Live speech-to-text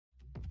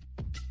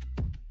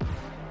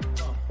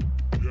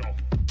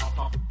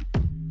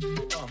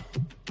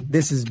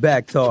This is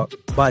Back Talk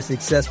by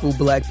Successful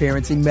Black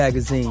Parenting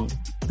Magazine,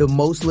 the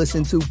most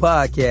listened to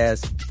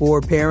podcast for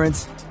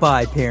parents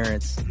by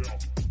parents.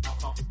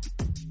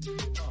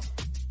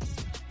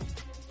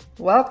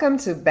 Welcome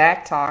to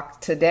Back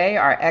Talk. Today,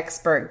 our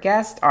expert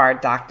guests are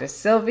Dr.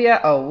 Sylvia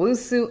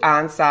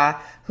Owusu-Ansah,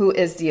 who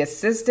is the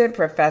Assistant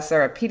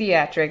Professor of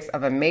Pediatrics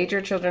of a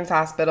major children's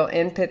hospital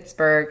in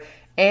Pittsburgh,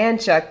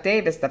 and Chuck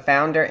Davis, the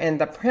founder and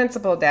the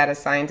principal data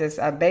scientist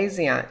of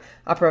Bayesiant,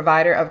 a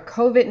provider of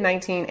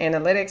COVID-19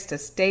 analytics to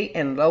state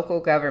and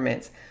local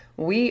governments.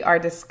 We are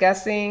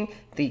discussing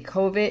the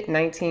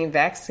COVID-19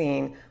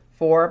 vaccine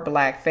for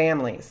Black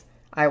families.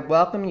 I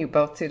welcome you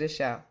both to the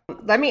show.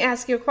 Let me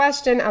ask you a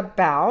question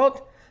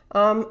about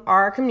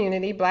our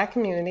community, Black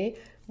community.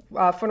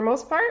 For the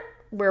most part,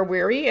 we're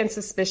weary and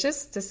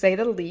suspicious, to say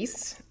the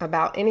least,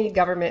 about any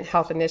government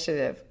health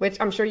initiative, which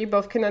I'm sure you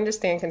both can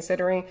understand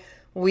considering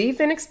we've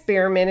been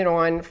experimented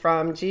on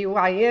from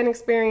GYN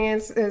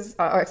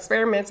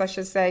experiments, I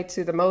should say,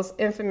 to the most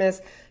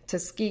infamous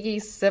Tuskegee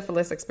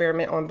syphilis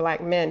experiment on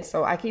Black men.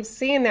 So I keep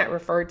seeing that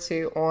referred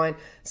to on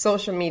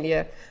social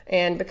media.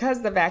 And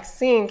because the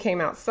vaccine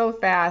came out so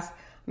fast,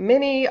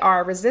 many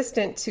are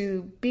resistant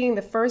to being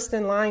the first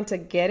in line to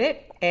get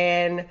it,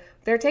 and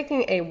they're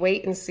taking a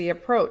wait and see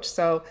approach.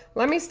 So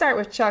let me start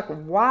with Chuck.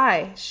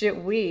 Why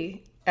should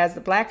we, as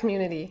the Black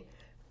community,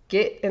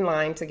 get in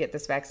line to get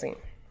this vaccine?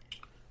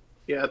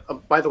 Yeah.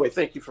 By the way,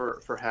 thank you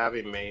for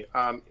having me.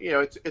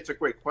 It's a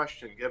great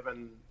question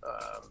given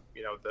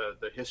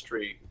the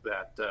history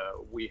that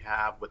we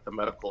have with the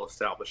medical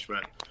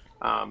establishment.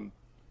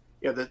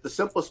 The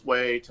simplest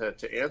way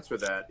to answer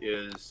that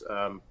is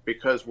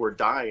because we're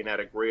dying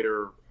at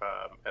greater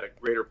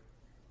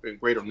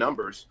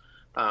numbers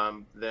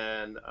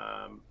than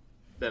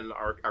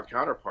our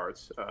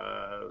counterparts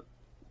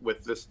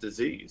with this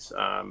disease.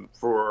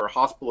 For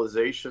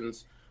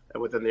hospitalizations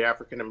within the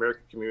African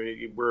American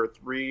community, we're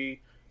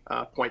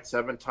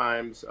 3.7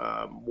 times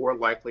more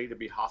likely to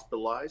be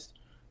hospitalized,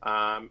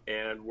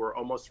 and we're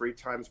almost 3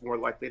 times more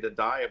likely to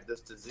die of this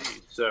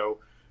disease. So,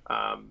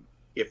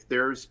 if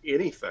there's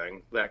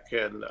anything that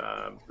can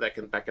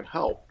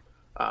help,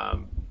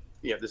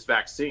 this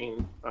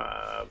vaccine,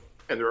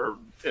 and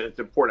it's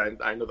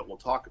important. I know that we'll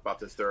talk about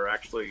this. There are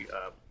actually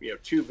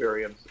 2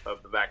 variants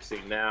of the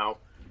vaccine now.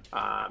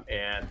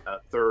 And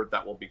a third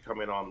that will be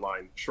coming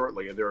online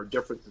shortly, and there are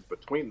differences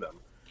between them.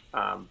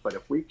 But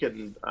if we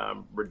can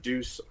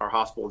reduce our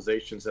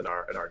hospitalizations and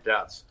our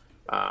deaths,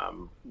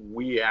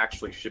 we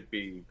actually should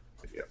be,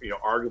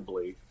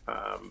 arguably,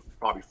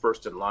 probably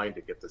first in line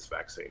to get this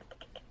vaccine.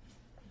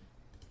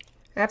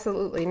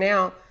 Absolutely.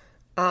 Now,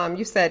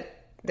 you said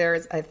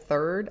there's a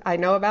third. I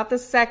know about the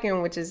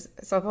second, which is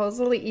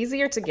supposedly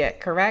easier to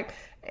get, correct?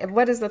 And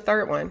what is the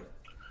third one?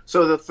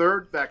 So the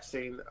third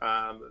vaccine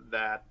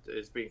that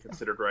is being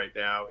considered right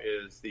now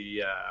is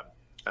the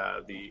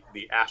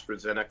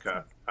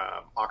AstraZeneca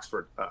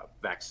Oxford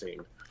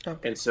vaccine.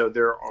 Okay. And so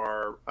there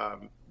are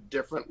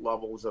different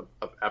levels of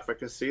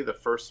efficacy. The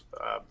first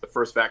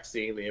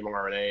vaccine, the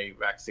mRNA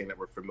vaccine that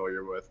we're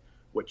familiar with,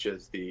 which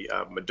is the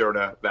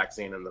Moderna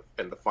vaccine and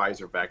the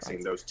Pfizer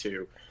vaccine, those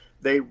two,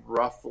 they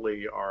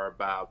roughly are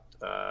about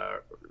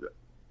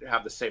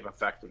have the same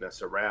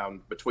effectiveness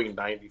around between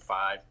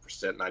 95%,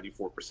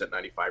 94%,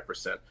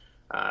 95%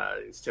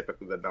 is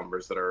typically the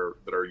numbers that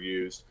are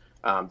used.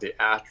 The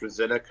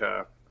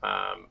AstraZeneca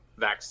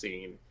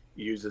vaccine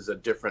uses a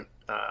different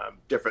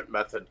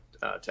method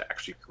to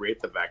actually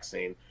create the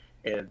vaccine,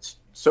 and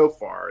so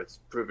far it's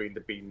proving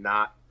to be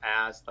not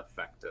as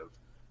effective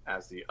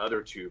as the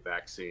other 2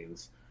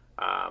 vaccines.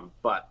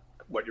 But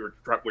what you're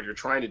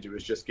trying to do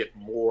is just get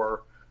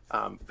more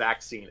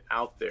vaccine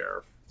out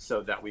there,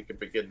 so that we can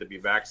begin to be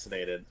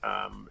vaccinated.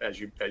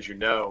 As you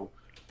know,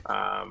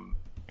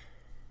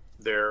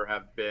 there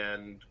have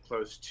been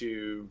close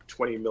to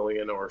 20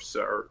 million or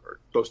so, or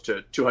close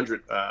to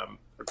 200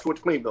 or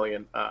 20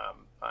 million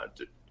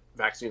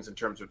vaccines in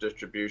terms of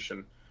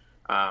distribution,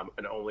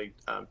 and only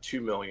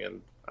 2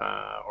 million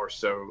or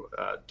so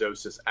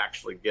doses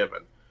actually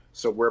given.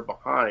 So we're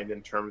behind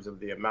in terms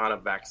of the amount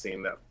of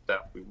vaccine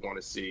that we want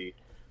to see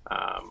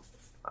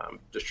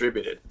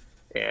distributed.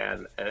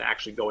 And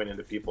actually going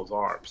into people's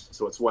arms.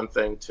 So it's one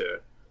thing to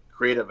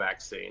create a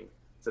vaccine.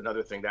 It's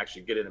another thing to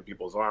actually get it in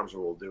people's arms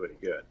where we'll do any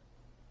good.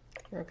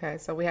 Okay,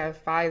 so we have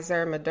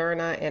Pfizer,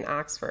 Moderna, and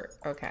Oxford.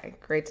 Okay,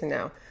 great to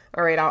know.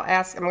 All right,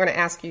 I'm going to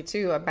ask you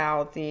too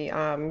about the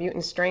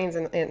mutant strains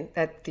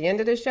at the end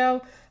of the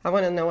show. I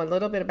want to know a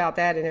little bit about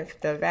that and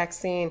if the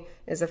vaccine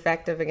is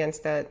effective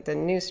against the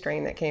new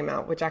strain that came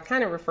out, which I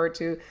kind of referred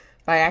to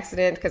by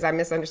accident because I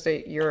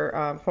misunderstood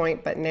your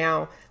point, but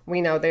now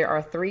we know there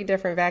are 3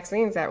 different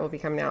vaccines that will be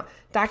coming out.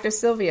 Dr.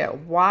 Sylvia,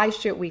 why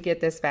should we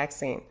get this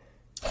vaccine?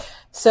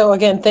 So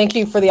again, thank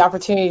you for the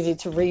opportunity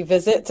to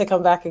revisit, to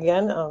come back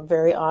again. I'm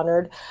very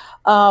honored.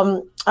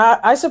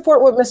 I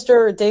support what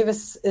Mr.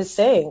 Davis is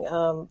saying.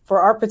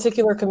 For our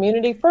particular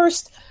community,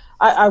 first,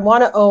 I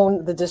want to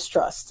own the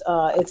distrust.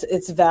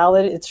 It's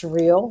valid. It's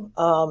real.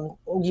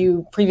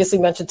 You previously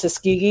mentioned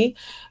Tuskegee.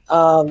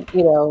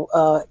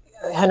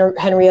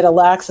 Henrietta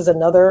Lacks is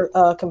another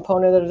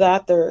component of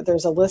that.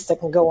 There's a list that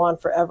can go on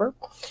forever.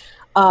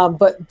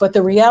 But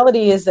the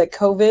reality is that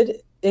COVID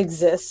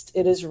exists.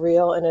 It is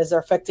real and is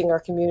affecting our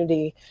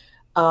community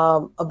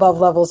above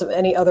levels of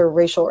any other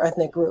racial or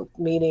ethnic group,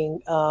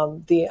 meaning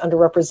the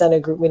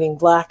underrepresented group, meaning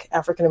Black,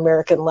 African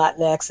American,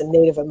 Latinx, and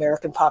Native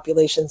American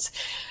populations.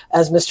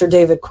 As Mr.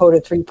 David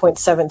quoted,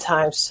 3.7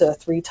 times to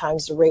 3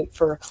 times the rate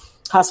for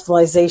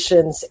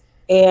hospitalizations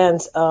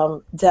and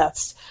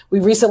deaths. We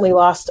recently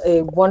lost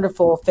a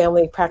wonderful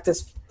family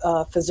practice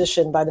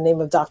physician by the name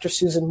of Dr.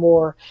 Susan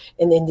Moore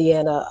in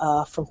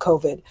Indiana from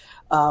COVID.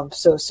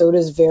 So it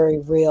is very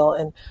real.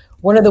 And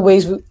one of the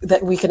ways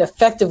that we can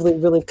effectively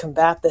really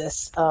combat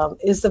this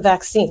is the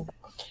vaccine.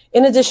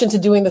 In addition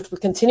to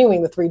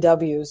continuing the 3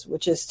 W's,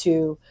 which is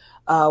to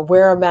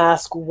wear a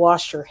mask,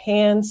 wash your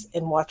hands,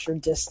 and watch your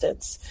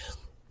distance.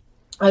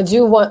 I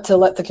do want to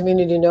let the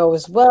community know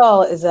as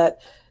well is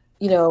that,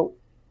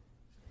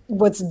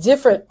 what's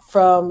different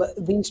from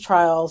these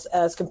trials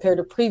as compared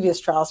to previous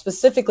trials,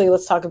 specifically,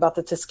 let's talk about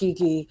the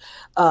Tuskegee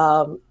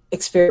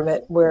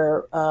experiment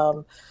where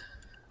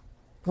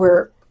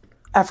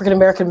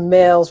African-American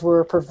males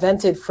were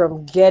prevented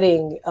from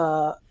getting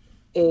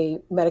a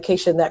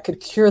medication that could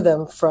cure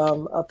them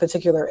from a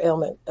particular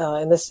ailment,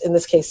 in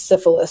this case,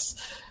 syphilis.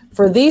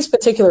 For these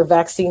particular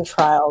vaccine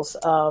trials,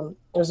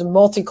 there's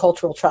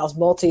multicultural trials,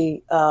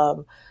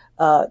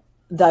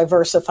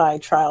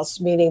 diversified trials,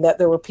 meaning that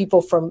there were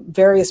people from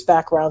various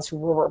backgrounds who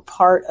were a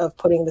part of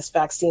putting this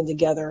vaccine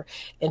together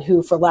and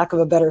who, for lack of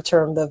a better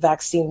term, the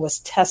vaccine was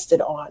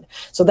tested on.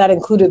 So that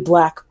included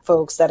Black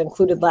folks, that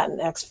included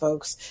Latinx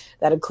folks,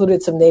 that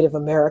included some Native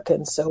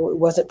Americans. So it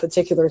wasn't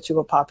particular to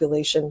a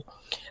population.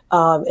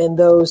 And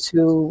those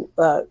who,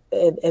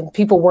 and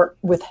people weren't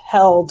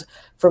withheld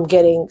from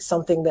getting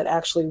something that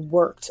actually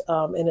worked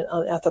in an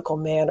unethical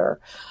manner.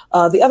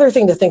 The other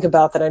thing to think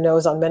about that I know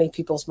is on many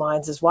people's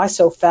minds is why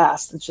so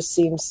fast? It just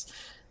seems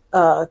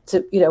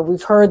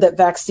we've heard that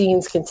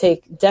vaccines can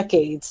take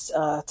decades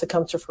to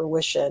come to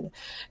fruition.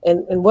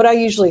 And what I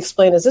usually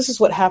explain is this is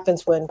what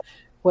happens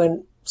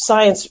when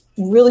science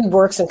really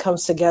works and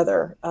comes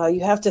together.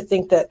 You have to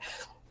think that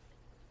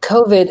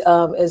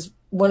COVID is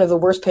one of the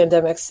worst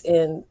pandemics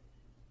in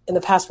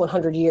the past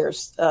 100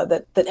 years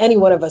that any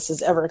one of us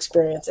has ever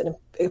experienced, and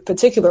in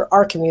particular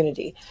our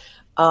community,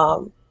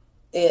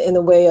 in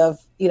the way of,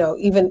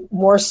 even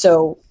more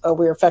so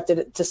we were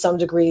affected to some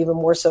degree, even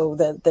more so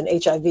than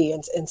HIV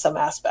in some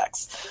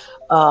aspects,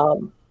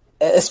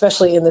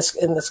 especially in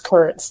this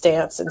current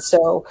stance. And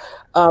so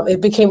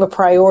it became a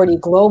priority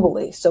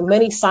globally. So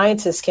many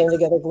scientists came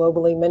together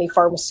globally. Many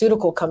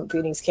pharmaceutical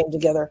companies came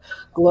together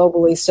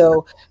globally.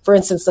 So, for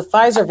instance, the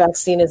Pfizer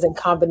vaccine is in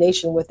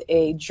combination with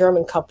a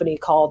German company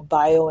called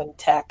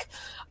BioNTech.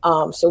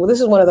 So this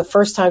is one of the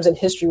first times in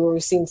history where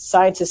we've seen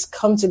scientists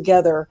come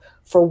together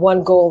for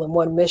one goal and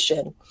one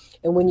mission.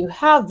 And when you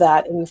have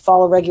that and you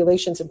follow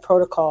regulations and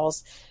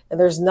protocols, and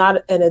there's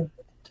not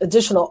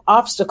additional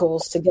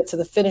obstacles to get to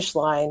the finish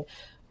line,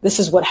 this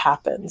is what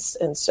happens.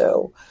 And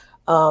so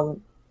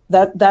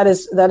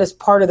that is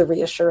part of the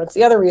reassurance.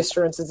 The other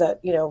reassurance is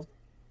that,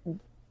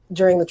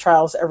 during the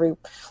trials,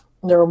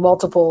 there were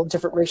multiple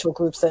different racial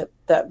groups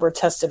that were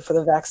tested for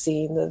the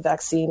vaccine. The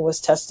vaccine was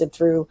tested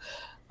through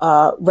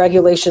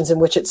regulations in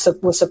which it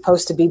was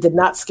supposed to be, did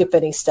not skip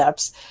any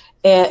steps.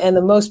 And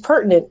the most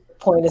pertinent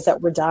point is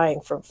that we're dying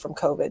from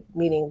COVID,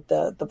 meaning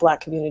the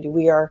Black community.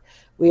 We are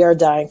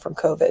dying from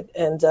COVID,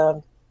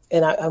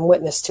 and I'm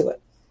witness to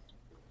it.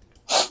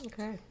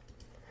 Okay.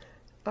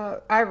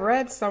 I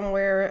read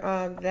somewhere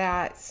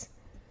that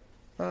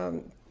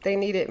they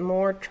needed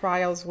more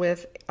trials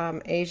with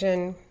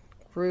Asian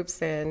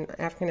groups and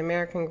African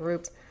American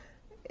groups.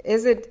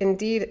 Is it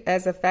indeed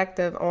as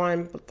effective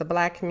on the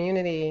Black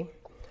community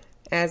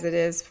as it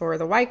is for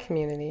the white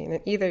community? And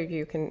either of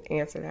you can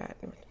answer that.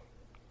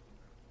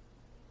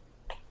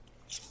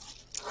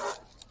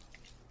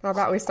 How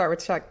about we start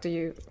with Chuck? Do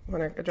you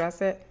want to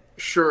address it?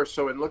 Sure.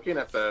 So in looking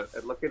at the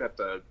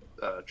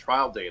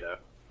trial data,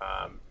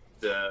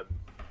 the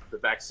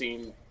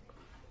vaccine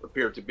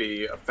appeared to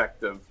be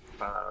effective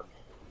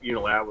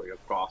unilaterally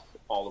across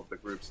all of the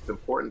groups. It's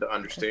important to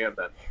understand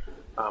that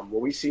when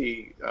we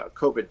see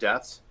COVID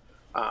deaths,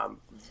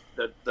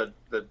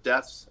 the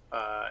deaths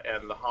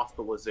and the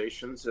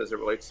hospitalizations as it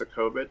relates to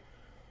COVID,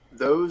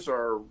 those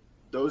are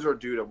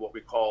due to what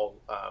we call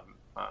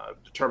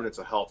determinants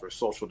of health or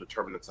social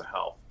determinants of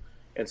health.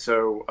 And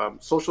so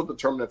social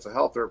determinants of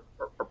health are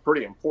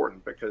pretty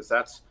important because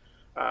that's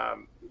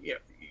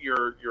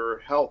your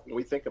health. When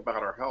we think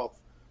about our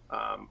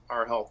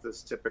health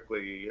is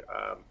typically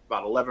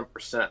about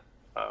 11%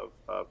 of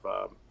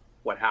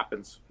what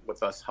happens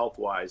with us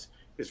health-wise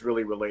is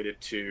really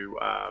related to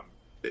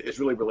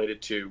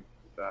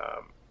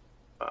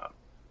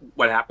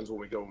what happens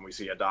when we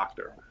see a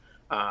doctor.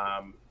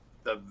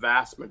 The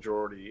vast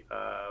majority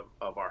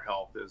of our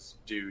health is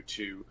due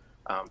to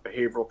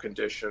behavioral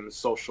conditions,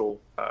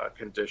 social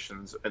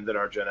conditions, and then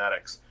our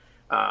genetics.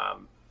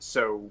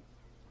 So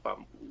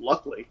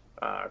luckily,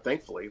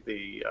 thankfully,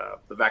 the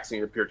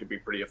vaccine appeared to be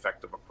pretty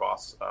effective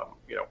across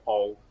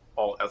all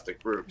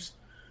ethnic groups.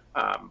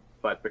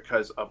 But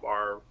because of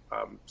our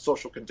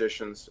social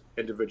conditions,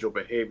 individual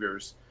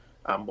behaviors,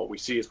 what we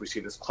see is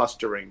this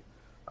clustering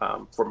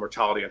for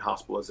mortality and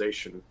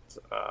hospitalization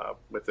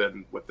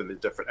within the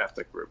different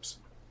ethnic groups.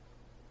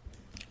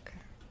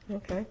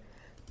 Okay.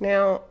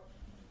 Now,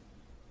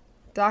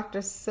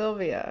 Dr.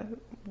 Sylvia,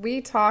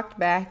 we talked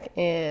back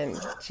in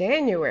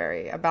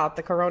January about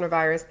the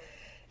coronavirus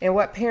and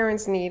what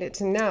parents needed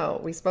to know.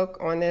 We spoke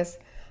on this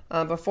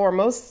before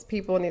most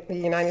people in the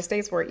United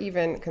States were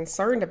even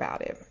concerned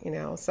about it,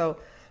 So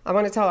I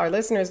want to tell our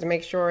listeners to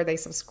make sure they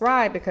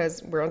subscribe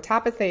because we're on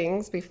top of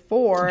things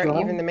before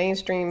even the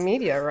mainstream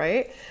media,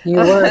 right? You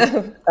were.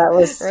 That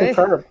was right?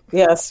 Superb.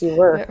 Yes, you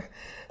were. Yeah.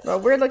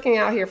 But we're looking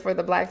out here for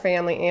the Black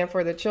family and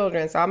for the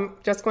children. So I'm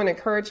just going to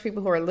encourage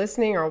people who are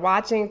listening or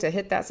watching to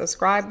hit that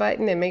subscribe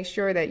button and make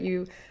sure that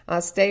you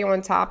stay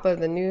on top of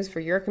the news for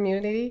your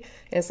community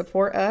and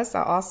support us.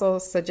 I also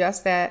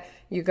suggest that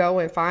you go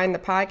and find the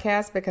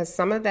podcast because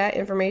some of that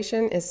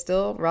information is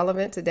still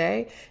relevant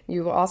today.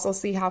 You will also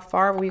see how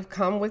far we've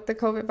come with the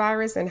COVID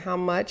virus and how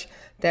much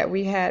that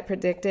we had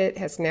predicted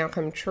has now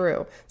come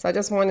true. So I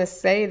just want to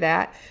say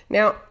that.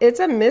 Now, it's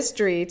a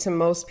mystery to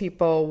most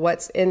people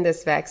what's in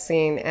this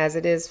vaccine, as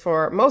it is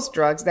for most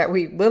drugs that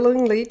we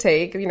willingly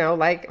take,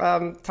 like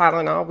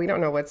Tylenol. We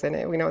don't know what's in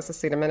it. We know it's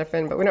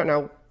acetaminophen, but we don't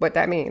know what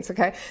that means,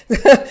 okay?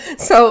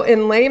 So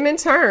in layman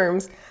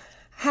terms,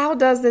 how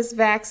does this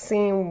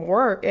vaccine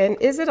work? And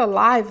is it a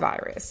live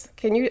virus?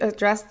 Can you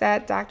address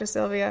that, Dr.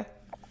 Sylvia?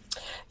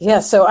 Yeah,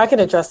 so I can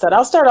address that.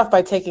 I'll start off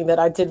by taking that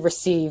I did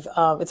receive,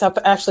 it's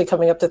actually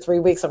coming up to 3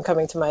 weeks. I'm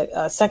coming to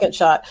my second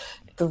shot.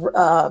 Coming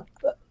up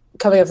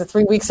to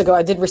 3 weeks ago,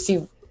 I did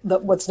receive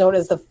what's known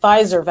as the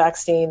Pfizer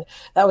vaccine.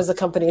 That was the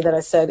company that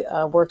I said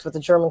worked with a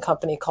German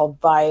company called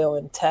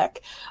BioNTech.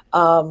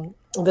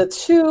 The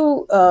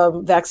two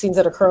vaccines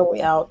that are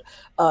currently out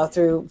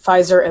through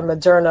Pfizer and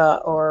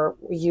Moderna, or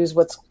we use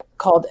what's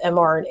called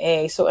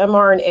mRNA. So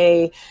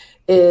mRNA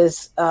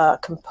is a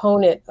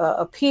component,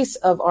 a piece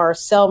of our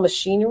cell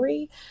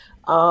machinery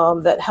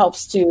that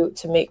helps to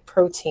make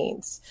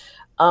proteins.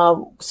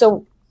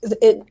 So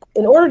in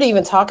order to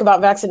even talk about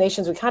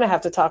vaccinations, we kind of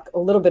have to talk a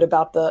little bit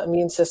about the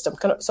immune system.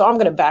 So I'm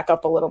going to back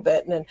up a little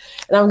bit, and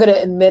I'm going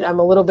to admit I'm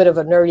a little bit of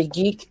a nerdy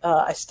geek.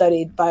 I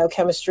studied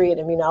biochemistry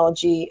and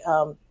immunology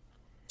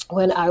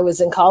when I was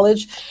in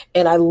college,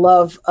 and I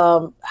love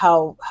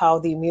how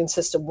the immune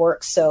system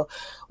works. So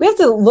we have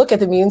to look at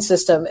the immune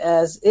system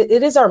as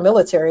it is our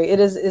military. It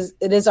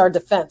is our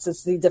defense.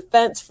 It's the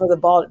defense for the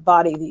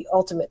body, the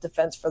ultimate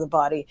defense for the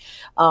body,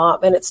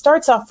 and it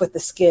starts off with the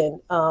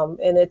skin.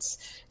 And it's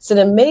an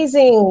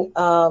amazing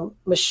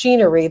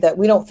machinery that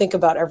we don't think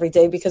about every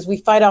day because we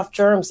fight off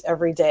germs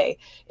every day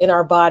in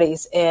our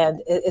bodies,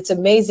 and it's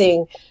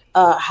amazing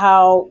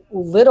how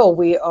little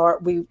we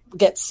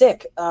get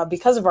sick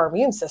because of our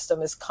immune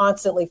system is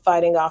constantly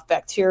fighting off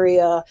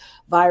bacteria,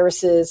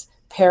 viruses,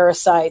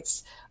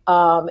 parasites.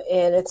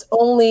 And it's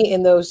only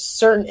in those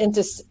certain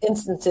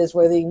instances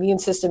where the immune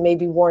system may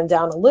be worn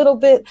down a little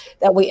bit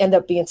that we end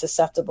up being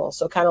susceptible.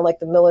 So kind of like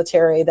the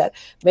military that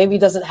maybe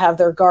doesn't have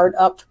their guard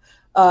up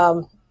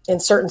in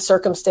certain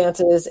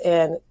circumstances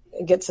and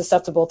get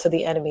susceptible to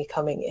the enemy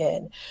coming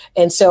in.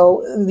 And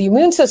so the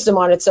immune system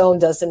on its own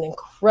does an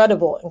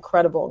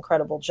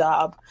incredible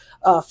job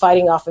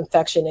fighting off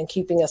infection and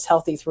keeping us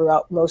healthy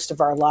throughout most of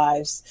our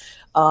lives.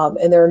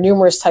 And there are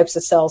numerous types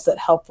of cells that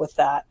help with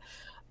that.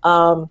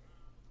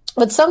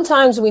 But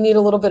sometimes we need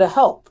a little bit of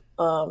help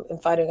in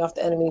fighting off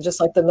the enemy, just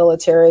like the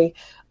military.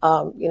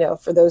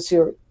 For those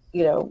who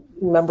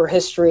remember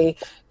history,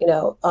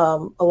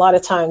 a lot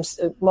of times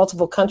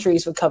multiple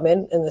countries would come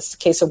in this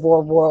case of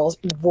world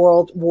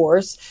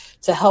wars,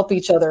 to help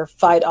each other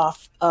fight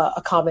off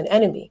a common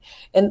enemy.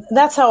 And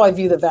that's how I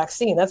view the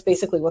vaccine. That's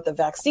basically what the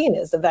vaccine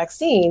is. The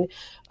vaccine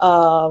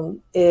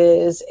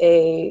is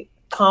a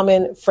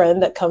common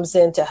friend that comes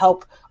in to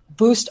help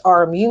boost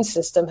our immune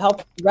system,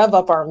 help rev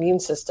up our immune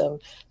system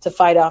to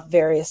fight off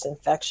various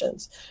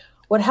infections.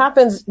 What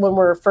happens when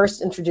we're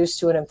first introduced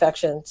to an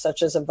infection,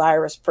 such as a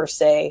virus per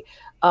se,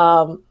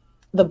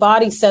 the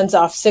body sends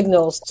off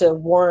signals to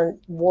warn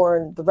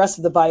the rest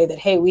of the body that,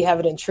 hey, we have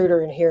an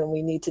intruder in here and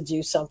we need to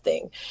do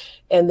something.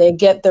 And they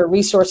get their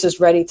resources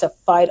ready to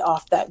fight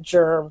off that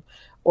germ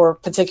or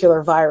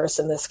particular virus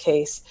in this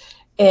case.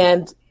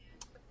 And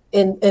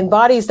in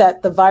bodies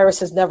that the virus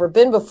has never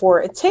been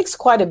before, it takes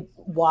quite a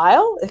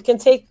while. It can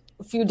take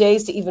a few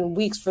days to even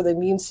weeks for the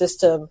immune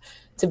system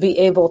to be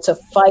able to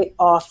fight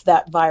off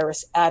that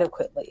virus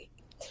adequately.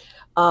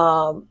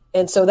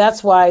 And so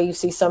that's why you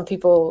see some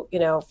people,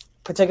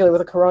 particularly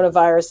with the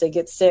coronavirus, they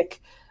get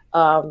sick.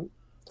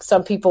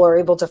 Some people are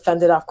able to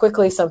fend it off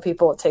quickly. Some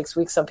people, it takes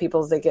weeks. Some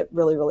people, they get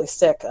really, really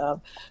sick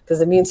because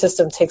the immune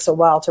system takes a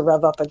while to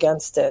rev up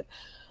against it.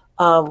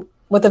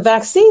 What the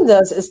vaccine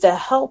does is to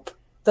help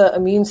the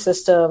immune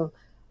system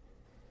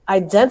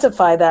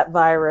identify that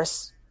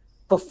virus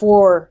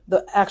before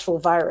the actual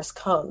virus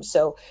comes.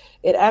 So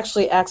it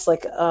actually acts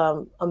like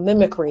a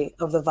mimicry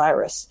of the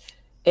virus.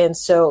 And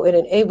so it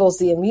enables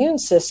the immune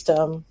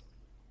system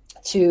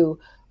to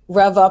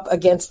rev up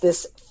against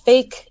this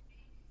fake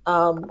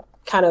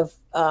kind of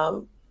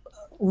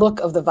look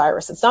of the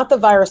virus. It's not the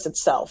virus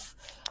itself,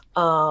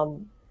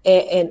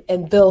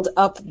 and build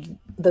up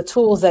the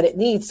tools that it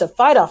needs to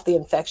fight off the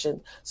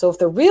infection. So if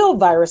the real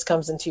virus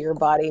comes into your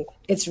body,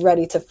 it's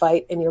ready to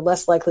fight, and you're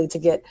less likely to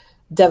get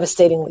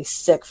devastatingly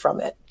sick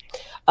from it.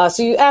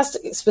 So you asked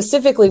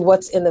specifically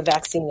what's in the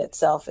vaccine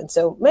itself. And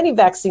so many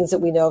vaccines that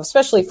we know,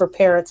 especially for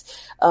parents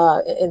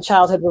in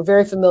childhood, we're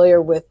very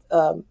familiar with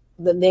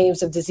the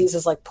names of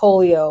diseases like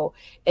polio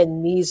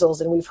and measles.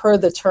 And we've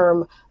heard the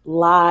term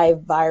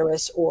live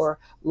virus or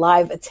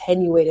live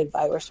attenuated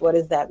virus. What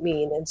does that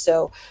mean? And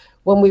so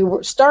when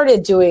we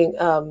started doing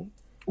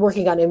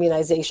working on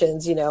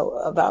immunizations,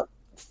 about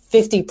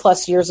 50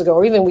 plus years ago,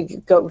 or even we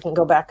can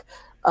go back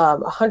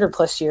 100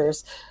 plus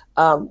years,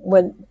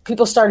 when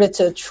people started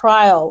to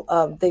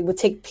trial, they would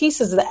take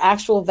pieces of the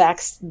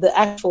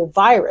actual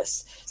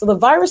virus. So the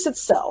virus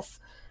itself,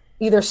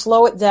 either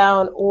slow it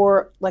down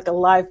or like a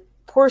live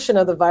portion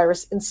of the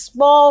virus in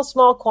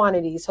small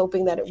quantities,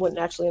 hoping that it wouldn't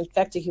actually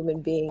infect a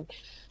human being,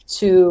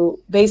 to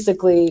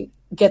basically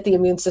get the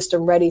immune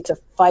system ready to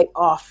fight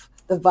off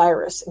the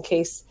virus in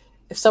case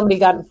if somebody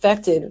got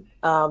infected,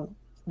 the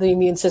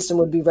immune system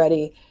would be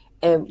ready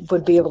and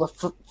would be able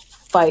to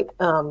fight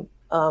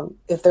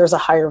if there's a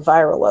higher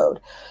viral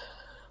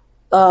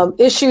load.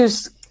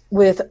 Issues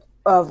with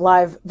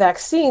live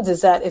vaccines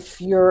is that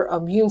if your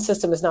immune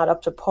system is not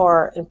up to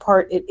par, in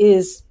part it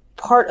is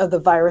part of the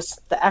virus,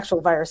 the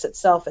actual virus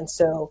itself. And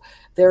so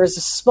there is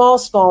a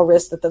small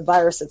risk that the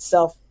virus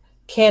itself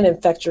can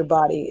infect your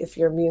body if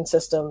your immune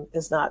system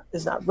is not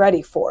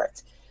ready for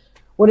it.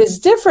 What is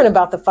different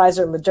about the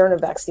Pfizer and Moderna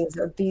vaccines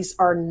are these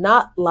are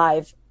not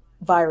live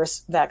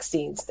virus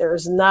vaccines. There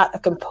is not a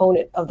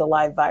component of the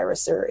live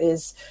virus. There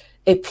is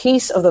a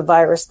piece of the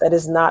virus that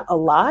is not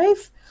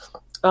alive,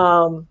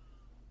 that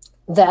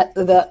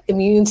the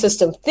immune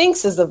system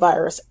thinks is the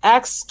virus,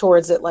 acts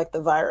towards it like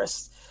the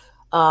virus,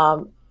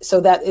 so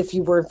that if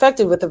you were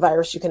infected with the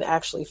virus, you can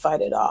actually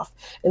fight it off.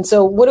 And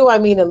so what do I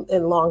mean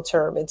in long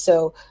term? And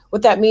so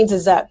what that means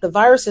is that the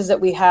viruses that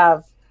we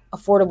have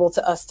affordable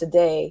to us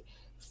today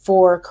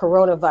for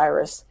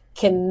coronavirus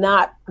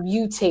cannot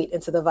mutate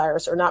into the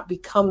virus or not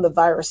become the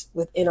virus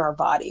within our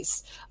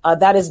bodies.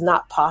 That is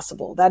not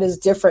possible. That is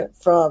different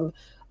from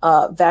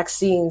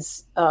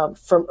vaccines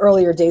from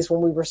earlier days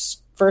when we were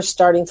first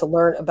starting to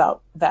learn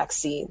about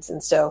vaccines.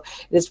 And so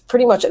it is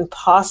pretty much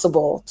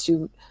impossible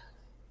to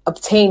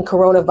obtain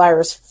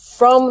coronavirus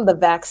from the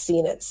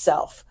vaccine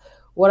itself.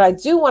 What I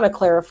do want to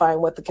clarify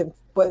and where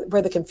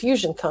the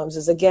confusion comes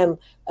is, again,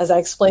 as I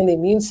explained, the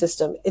immune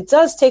system. It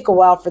does take a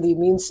while for the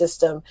immune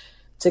system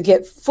to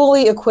get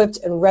fully equipped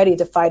and ready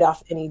to fight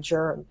off any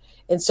germ.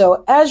 And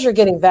so as you're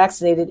getting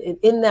vaccinated,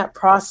 in that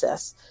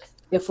process,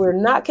 if we're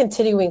not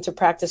continuing to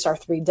practice our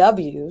 3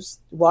 W's,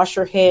 wash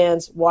your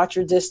hands, watch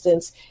your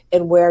distance,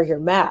 and wear your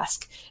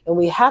mask, and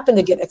we happen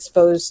to get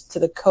exposed to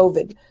the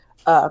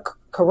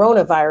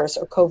coronavirus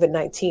or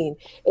COVID-19,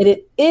 and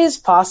it is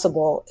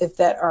possible, if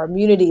that our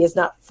immunity is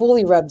not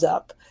fully revved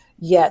up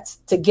yet,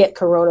 to get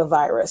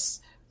coronavirus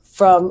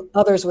from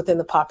others within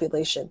the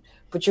population.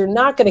 But you're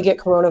not going to get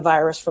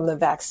coronavirus from the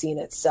vaccine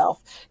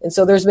itself. And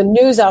so there's been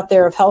news out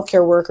there of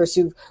healthcare workers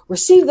who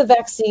received the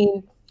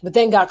vaccine, but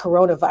then got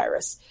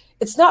coronavirus.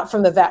 It's not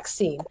from the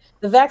vaccine.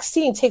 The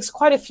vaccine takes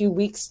quite a few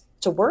weeks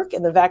to work,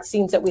 and the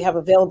vaccines that we have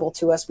available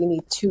to us, we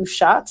need 2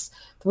 shots,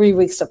 3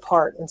 weeks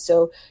apart. And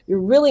so you're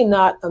really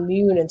not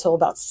immune until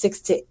about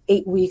 6 to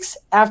 8 weeks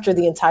after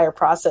the entire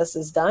process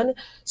is done.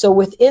 So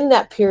within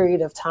that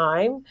period of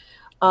time,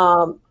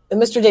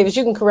 and Mr. Davis,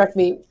 you can correct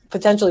me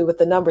potentially with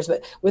the numbers,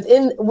 but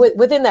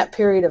within that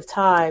period of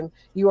time,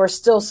 you are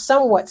still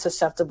somewhat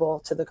susceptible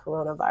to the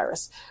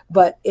coronavirus.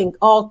 But in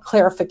all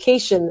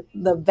clarification,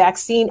 the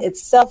vaccine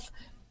itself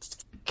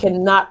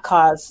cannot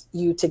cause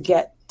you to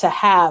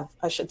have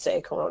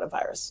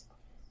coronavirus.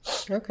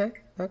 Okay.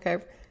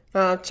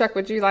 Chuck,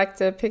 would you like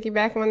to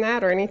piggyback on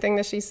that or anything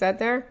that she said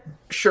there?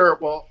 Sure.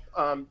 Well,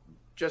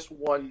 just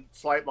one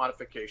slight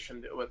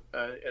modification.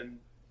 In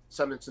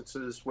some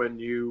instances, when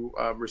you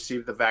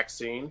receive the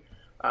vaccine,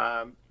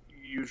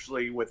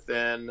 usually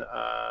within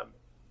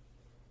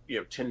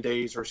 10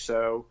 days or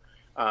so,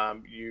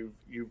 you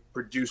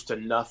produced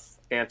enough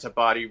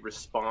antibody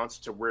response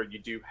to where you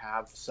do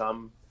have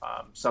some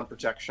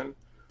protection.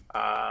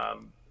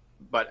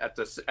 But at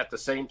the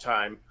same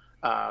time,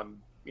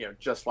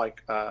 just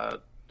like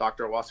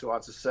Dr.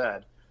 Owusu-Ansah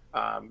said,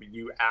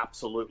 you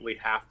absolutely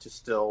have to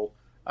still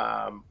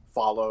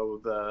follow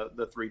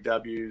the 3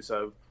 W's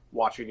of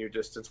watching your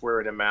distance,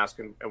 wearing a mask,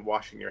 and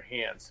washing your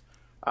hands.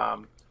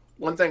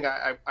 One thing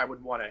I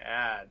would want to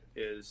add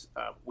is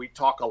we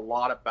talk a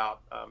lot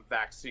about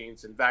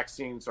vaccines, and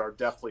vaccines are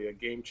definitely a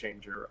game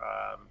changer.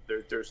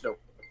 There's no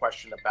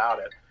question about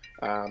it.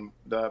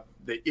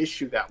 The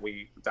issue that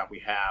we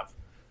have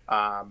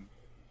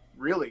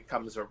really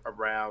comes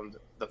around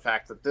the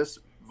fact that this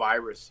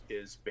virus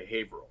is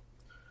behavioral.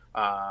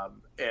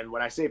 And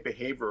when I say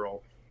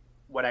behavioral,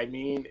 what I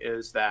mean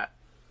is that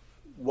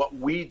what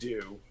we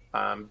do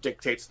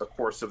dictates the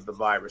course of the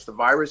virus. The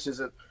virus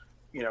isn't,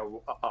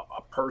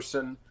 a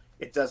person.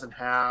 It doesn't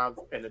have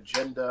an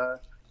agenda.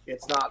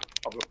 It's not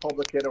a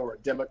Republican or a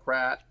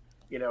Democrat.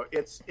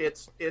 It's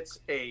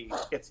a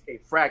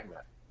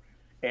fragment,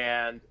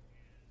 and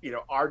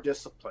our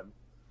discipline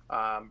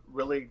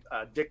really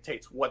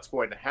dictates what's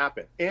going to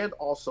happen, and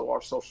also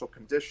our social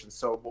conditions.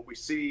 So what we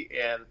see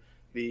in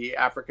the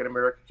African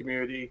American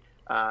community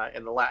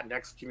and the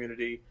Latinx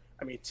community,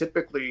 I mean,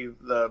 typically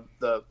the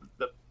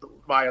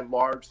by and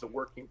large, the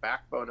working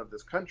backbone of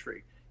this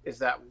country is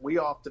that we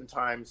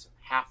oftentimes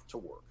have to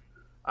work.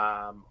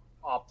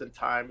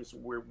 Oftentimes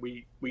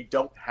we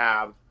don't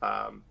have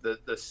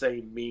the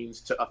same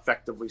means to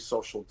effectively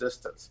social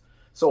distance.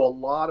 So a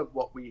lot of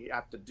what we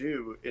have to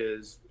do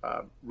is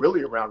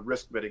really around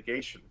risk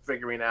mitigation,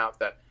 figuring out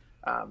that,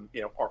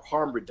 or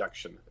harm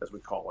reduction, as we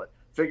call it,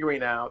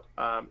 figuring out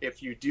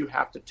if you do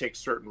have to take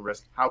certain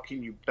risks, how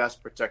can you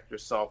best protect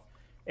yourself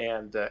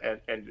and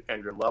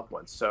your loved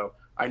ones. So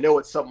I know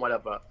it's somewhat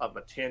of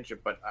a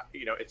tangent, but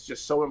it's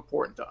just so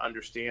important to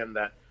understand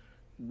that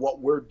what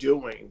we're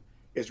doing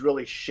is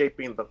really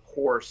shaping the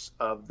course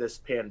of this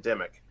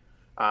pandemic.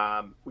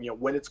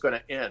 When it's going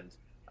to end,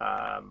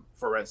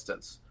 for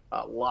instance.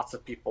 Lots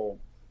of people,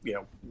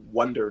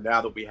 wonder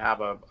now that we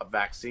have a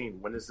vaccine,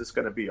 when is this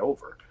going to be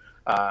over?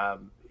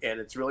 And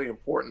it's really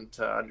important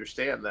to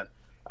understand that,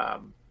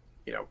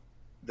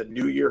 the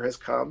new year has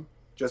come.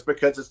 Just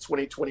because it's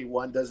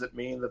 2021 doesn't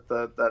mean that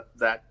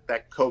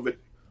that COVID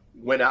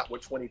went out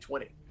with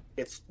 2020.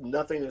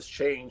 Nothing has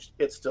changed.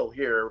 It's still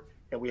here,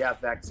 and we have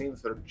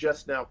vaccines that are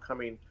just now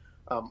coming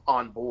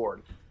on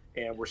board,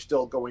 and we're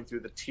still going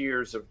through the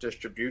tiers of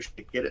distribution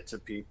to get it to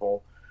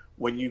people.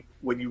 When you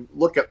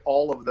look at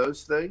all of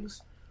those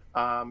things,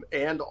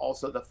 and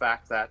also the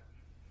fact that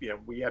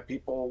we have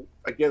people,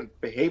 again,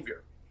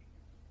 behavior.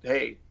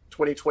 Hey,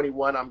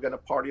 2021, I'm going to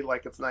party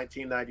like it's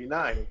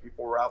 1999, and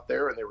people were out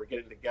there and they were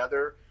getting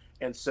together,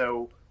 and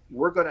so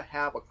we're going to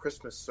have a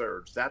Christmas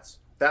surge. That's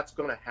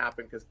going to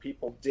happen because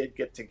people did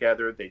get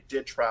together, they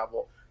did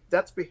travel.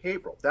 That's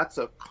behavioral. That's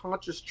a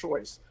conscious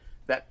choice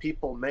that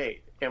people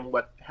made. And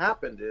what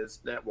happened is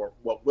that, or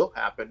what will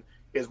happen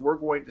is we're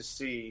going to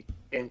see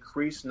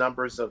increased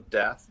numbers of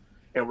death,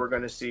 and we're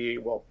going to see,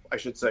 well, I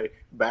should say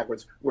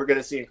backwards, we're going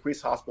to see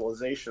increased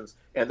hospitalizations,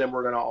 and then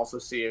we're going to also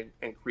see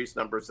increased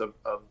numbers of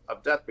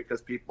death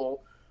because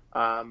people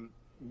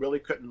really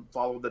couldn't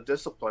follow the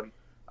discipline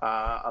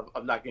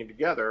of not getting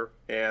together,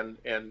 and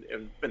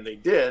they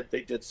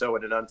did so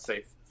in an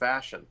unsafe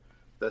fashion.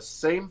 The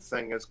same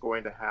thing is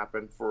going to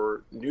happen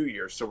for New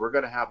Year's. So we're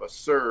going to have a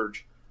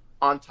surge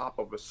on top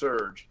of a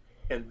surge,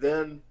 and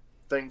then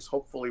things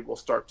hopefully will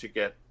start to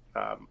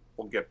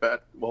will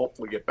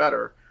hopefully get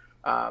better.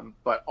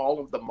 But all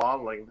of the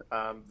modeling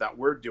that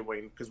we're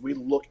doing, because we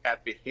look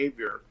at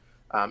behavior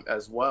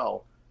as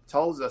well,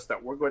 tells us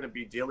that we're going to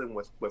be dealing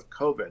with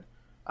COVID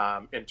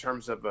in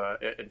terms of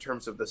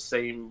the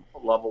same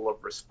level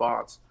of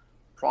response,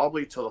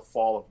 probably till the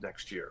fall of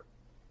next year.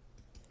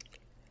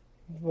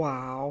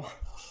 Wow.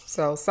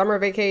 So summer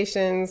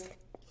vacations.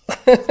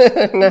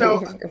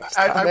 No,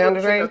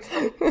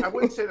 I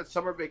wouldn't say that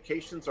summer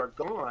vacations are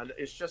gone.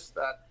 It's just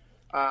that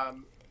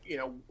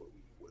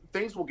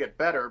things will get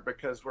better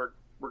because we're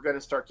going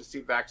to start to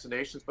see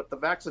vaccinations, but the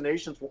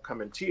vaccinations will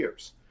come in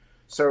tiers.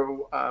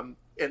 So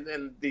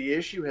and the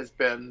issue has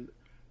been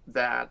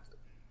that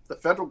the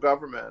federal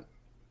government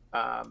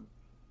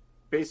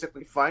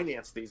basically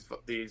financed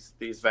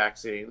these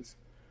vaccines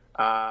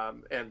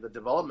and the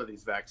development of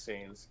these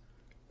vaccines,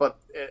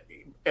 but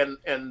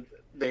and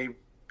they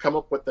come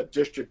up with a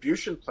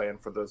distribution plan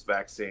for those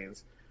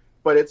vaccines,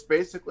 but it's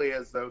basically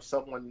as though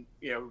someone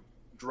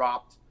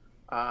dropped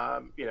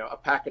a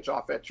package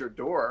off at your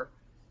door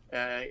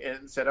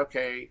and said,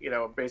 okay,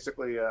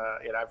 basically,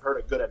 and I've heard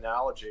a good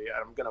analogy,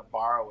 I'm going to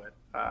borrow it,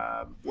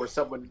 where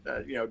someone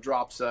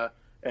drops an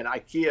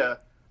IKEA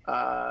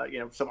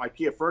some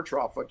IKEA furniture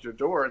off at your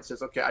door and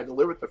says, okay, I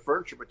delivered the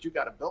furniture, but you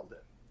got to build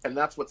it. And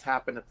that's what's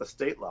happened at the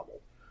state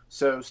level.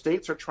 So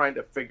states are trying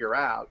to figure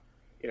out,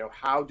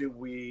 how do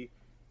we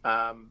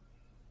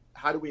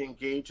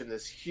engage in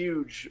this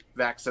huge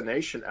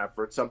vaccination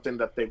effort, something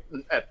that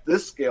at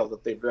this scale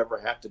that they've never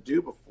had to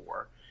do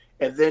before.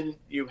 And then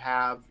you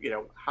have,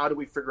 how do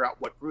we figure out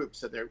what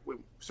groups? And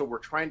so we're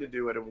trying to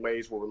do it in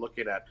ways where we're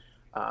looking at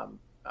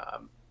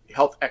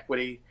health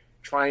equity,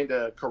 trying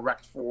to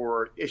correct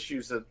for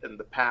issues in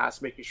the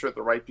past, making sure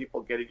the right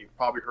people get it. You've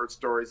probably heard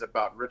stories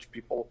about rich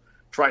people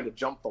trying to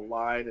jump the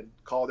line and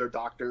call their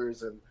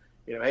doctors and,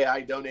 hey,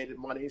 I donated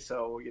money,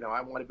 so,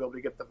 I want to be able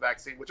to get the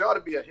vaccine, which ought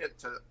to be a hint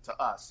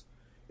to us.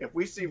 If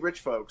we see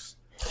rich folks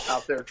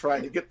out there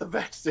trying to get the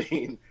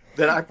vaccine,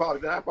 then I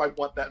probably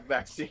want that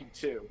vaccine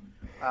too.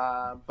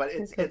 But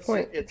it's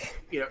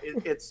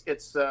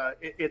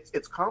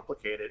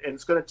complicated, and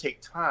it's going to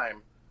take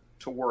time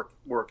to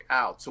work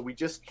out. So we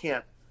just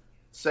can't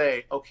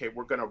say, okay,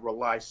 we're going to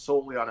rely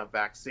solely on a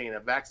vaccine. A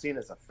vaccine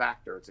is a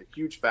factor; it's a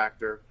huge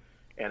factor,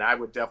 and I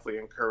would definitely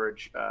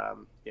encourage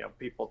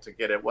people to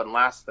get it. One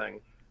last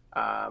thing,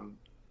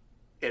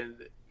 and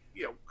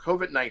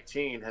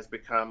COVID-19 has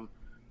become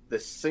the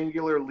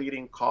singular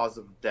leading cause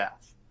of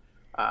death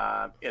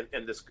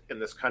in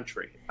this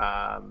country.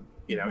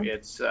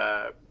 It's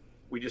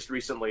we just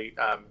recently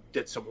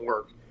did some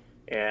work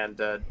and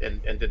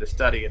did a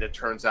study, and it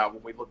turns out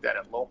when we looked at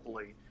it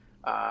locally,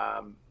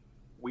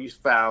 we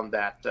found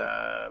that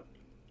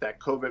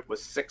COVID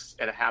was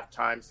 6.5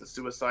 times the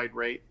suicide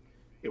rate.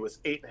 It was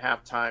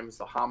 8.5 times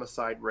the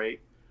homicide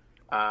rate.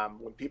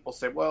 When people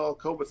say, well,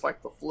 COVID's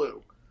like the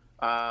flu.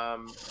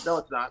 No,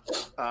 it's not.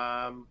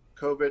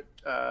 COVID,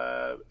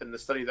 in the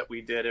study that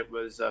we did, it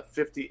was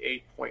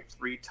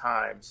 58.3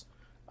 times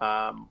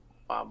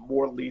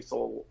more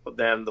lethal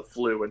than the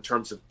flu in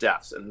terms of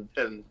deaths.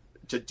 And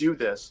to do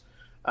this,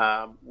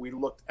 we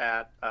looked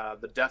at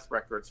the death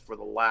records for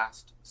the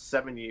last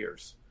 7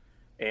 years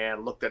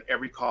and looked at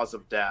every cause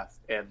of death,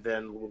 and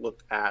then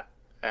looked at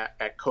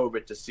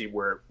COVID to see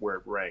where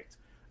it ranked.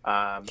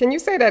 Can you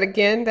say that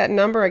again, that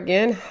number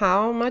again?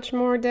 How much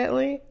more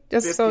deadly?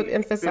 Just so to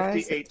emphasize.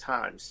 58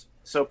 times.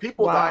 So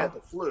people die of the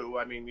flu.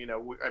 I mean,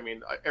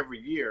 every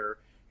year,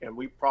 and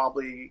we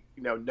probably,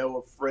 know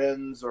of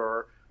friends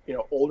or,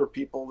 older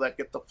people that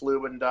get the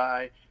flu and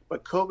die.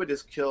 But COVID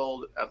has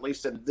killed, at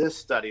least in this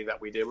study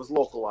that we did, was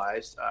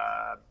localized,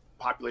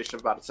 population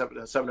of about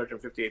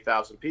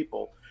 758,000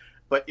 people.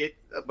 But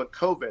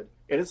COVID,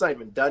 and it's not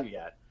even done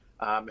yet,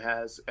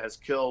 has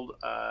killed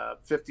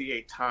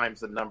 58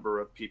 times the number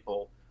of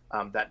people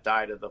that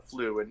died of the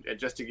flu. And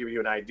just to give you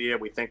an idea,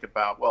 we think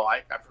about, well,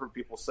 I've heard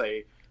people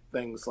say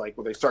things like,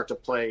 when they start to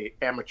play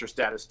amateur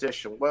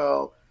statistician,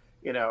 well,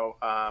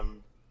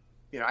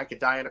 I could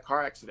die in a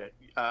car accident.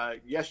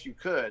 Yes, you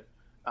could.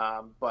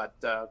 But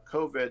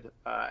COVID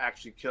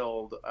actually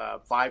killed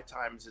 5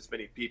 times as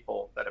many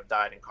people that have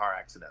died in car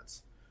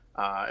accidents.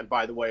 And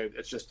by the way,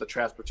 it's just the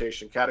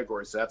transportation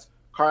category. So that's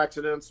car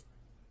accidents,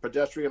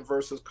 pedestrian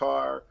versus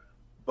car,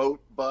 boat,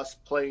 bus,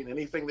 plane,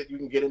 anything that you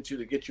can get into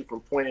to get you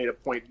from point A to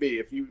point B.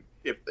 If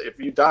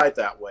you died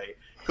that way,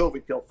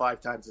 COVID killed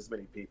 5 times as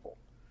many people.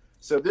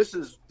 So this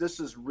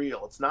is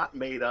real. It's not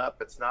made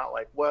up. It's not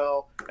like,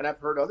 well, and I've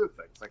heard other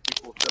things like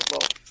people say,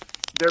 well,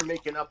 they're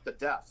making up the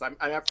deaths.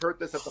 I've heard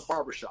this at the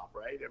barbershop,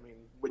 right? I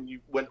mean,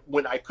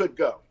 when I could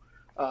go,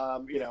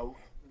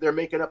 they're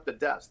making up the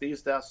deaths.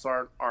 These deaths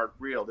aren't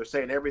real. They're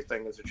saying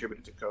everything is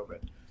attributed to COVID.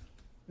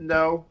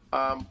 No,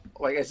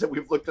 like I said,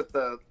 we've looked at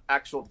the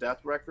actual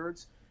death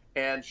records,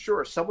 and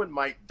sure, someone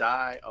might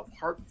die of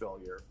heart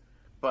failure,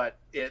 but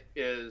it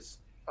is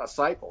a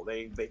cycle.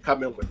 They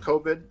come in with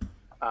COVID,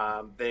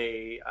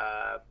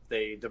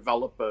 they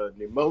develop a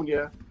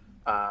pneumonia,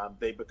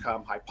 they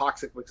become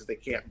hypoxic because they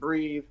can't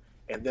breathe,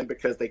 and then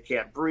because they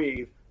can't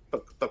breathe,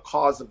 the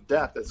cause of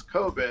death is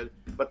COVID,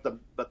 but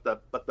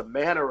the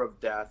manner of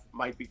death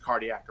might be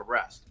cardiac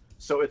arrest.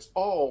 So it's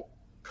all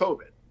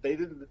COVID. They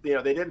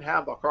didn't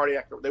have the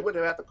cardiac. They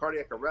wouldn't have had the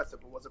cardiac arrest if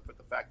it wasn't for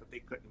the fact that they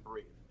couldn't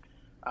breathe.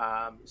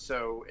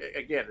 So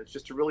again, it's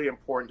just really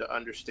important to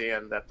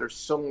understand that there's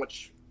so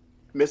much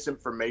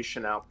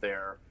misinformation out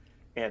there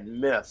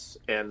and myths,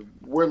 and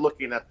we're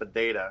looking at the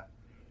data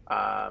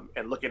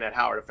and looking at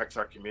how it affects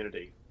our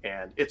community,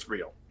 and it's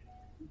real.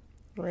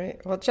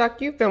 Right. Well,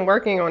 Chuck, you've been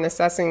working on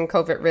assessing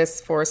COVID risks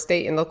for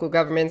state and local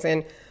governments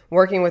and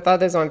working with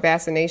others on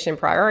vaccination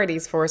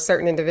priorities for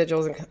certain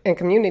individuals and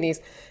communities,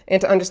 and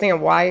to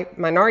understand why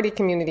minority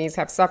communities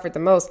have suffered the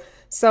most.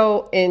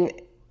 So in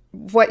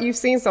what you've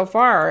seen so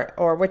far,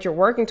 or what you're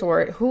working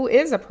toward, who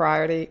is a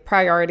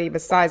priority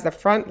besides the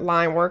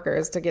frontline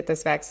workers to get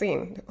this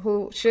vaccine?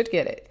 Who should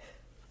get it?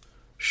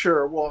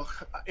 Sure. Well,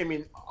 I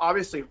mean,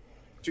 obviously,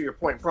 to your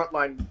point,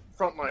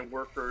 frontline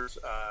workers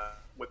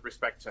with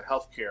respect to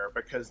healthcare,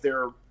 because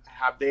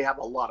they have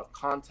a lot of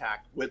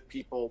contact with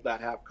people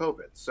that have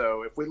COVID.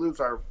 So if we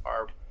lose our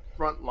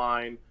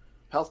frontline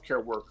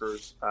healthcare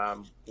workers,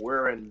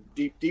 we're in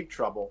deep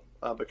trouble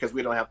because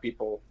we don't have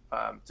people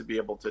to be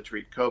able to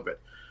treat COVID.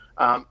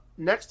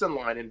 Next in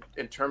line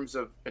in terms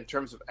of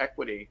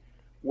equity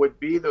would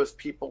be those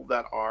people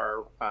that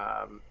are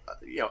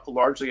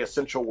largely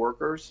essential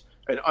workers,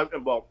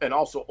 and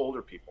also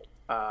older people,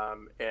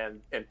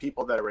 and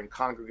people that are in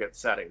congregate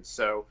settings.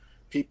 So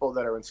people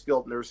that are in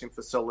skilled nursing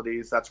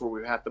facilities, that's where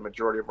we've had the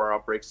majority of our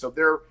outbreaks. So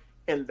they're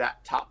in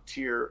that top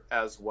tier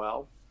as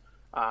well.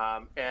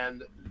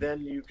 And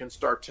then you can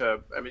start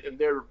to, and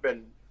there have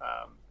been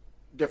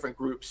different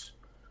groups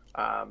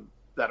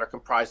that are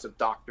comprised of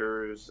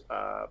doctors,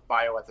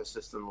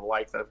 bioethicists, and the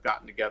like that have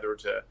gotten together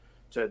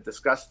to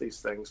discuss these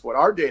things. What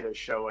our data is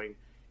showing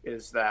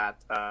is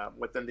that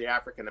within the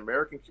African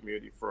American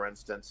community, for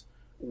instance,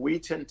 we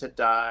tend to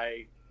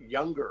die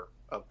younger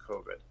of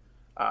COVID.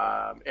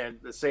 And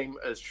the same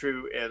is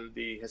true in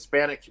the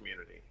Hispanic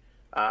community.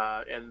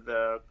 In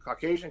the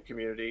Caucasian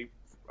community,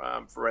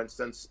 for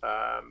instance,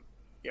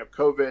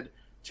 COVID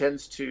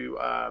tends to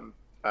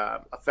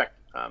affect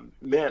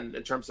men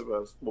in terms of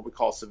what we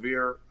call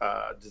severe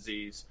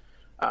disease,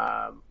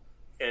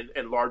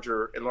 in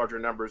larger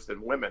numbers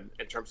than women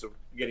in terms of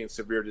getting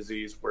severe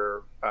disease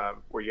where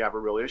you have a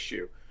real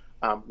issue.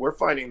 We're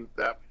finding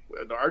that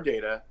in our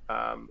data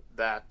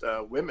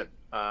that women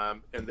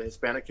in the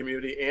Hispanic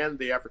community and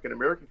the African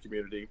American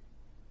community,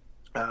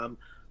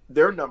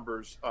 their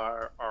numbers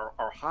are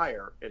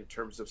higher in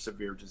terms of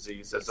severe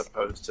disease as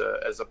opposed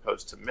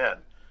to men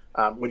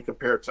when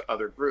compared to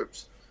other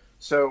groups.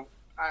 So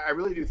I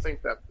really do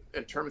think that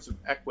in terms of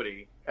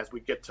equity, as we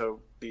get to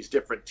these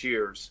different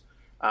tiers,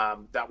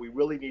 that we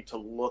really need to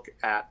look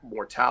at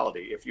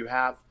mortality. If you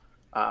have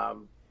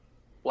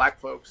Black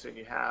folks and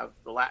you have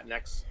the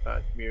Latinx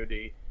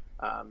community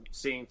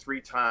seeing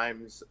 3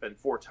 times and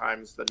 4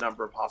 times the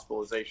number of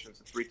hospitalizations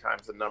and 3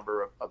 times the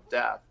number of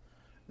death,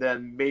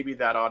 then maybe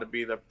that ought to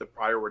be the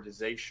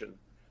prioritization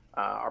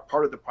or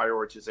part of the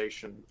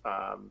prioritization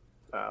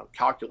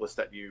calculus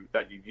that you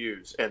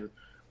use. And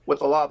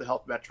with a lot of the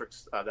health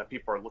metrics that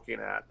people are looking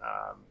at,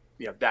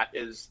 that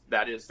is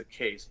the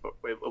case, but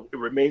it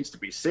remains to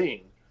be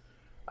seen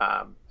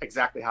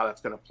exactly how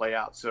that's going to play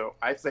out. So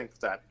I think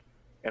that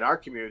in our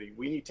community,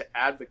 we need to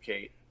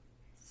advocate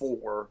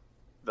for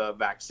the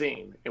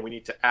vaccine, and we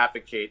need to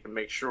advocate and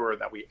make sure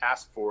that we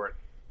ask for it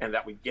and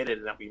that we get it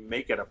and that we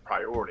make it a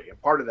priority. And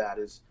part of that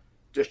is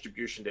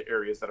distribution to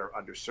areas that are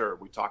underserved.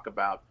 We talk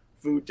about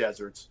food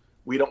deserts.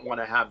 We don't want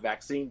to have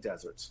vaccine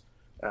deserts.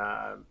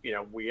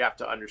 We have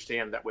to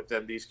understand that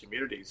within these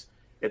communities,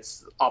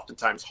 it's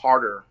oftentimes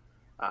harder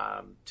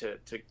to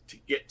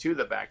get to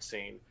the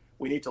vaccine.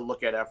 We need to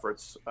look at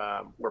efforts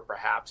where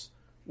perhaps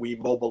we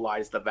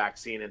mobilize the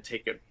vaccine and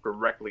take it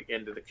directly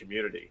into the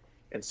community.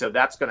 And so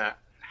that's going to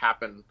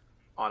happen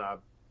on a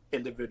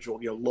individual,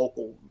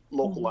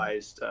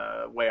 localized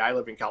way. I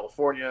live in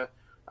California,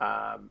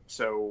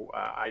 so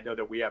I know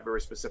that we have very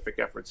specific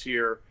efforts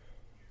here.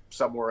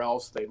 Somewhere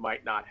else, they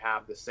might not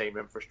have the same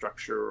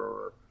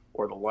infrastructure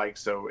or the like.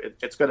 So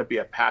it's going to be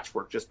a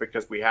patchwork just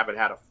because we haven't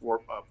had a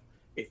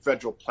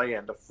federal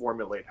plan to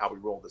formulate how we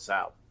roll this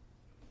out.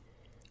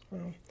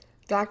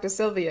 Dr.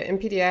 Sylvia, in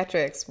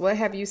pediatrics, what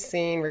have you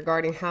seen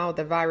regarding how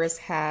the virus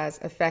has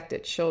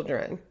affected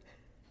children?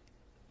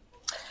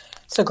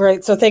 So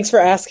great. So thanks for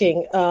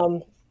asking.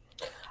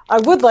 I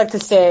would like to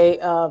say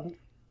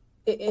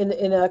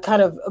in a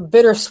kind of a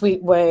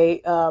bittersweet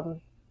way,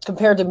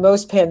 compared to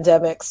most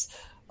pandemics,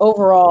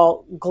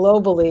 overall,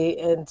 globally,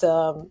 and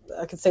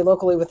I could say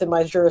locally within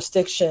my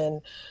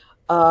jurisdiction,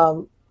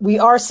 we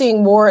are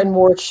seeing more and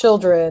more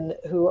children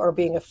who are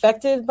being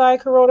affected by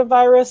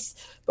coronavirus,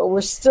 but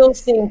we're still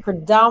seeing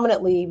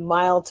predominantly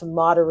mild to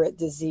moderate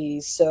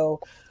disease. So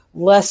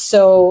less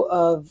so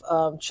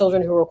of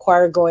children who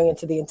require going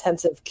into the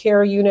intensive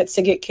care units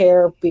to get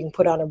care, being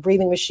put on a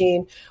breathing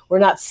machine. We're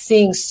not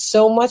seeing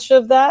so much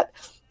of that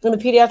in the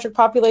pediatric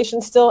population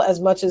still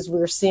as much as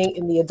we're seeing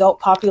in the adult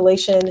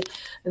population.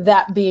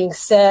 That being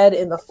said,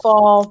 in the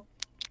fall,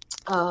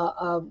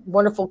 a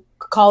wonderful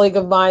colleague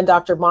of mine,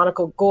 Dr.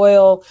 Monica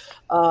Goyle,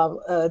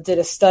 did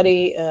a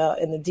study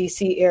in the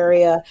DC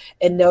area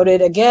and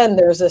noted, again,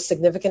 there's a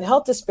significant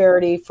health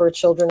disparity for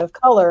children of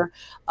color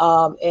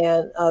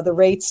and the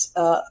rates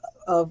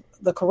of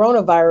the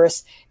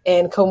coronavirus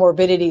and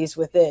comorbidities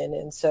within.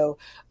 And so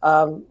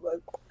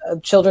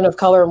children of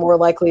color are more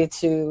likely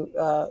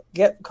to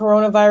get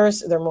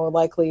coronavirus. They're more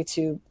likely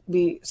to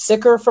be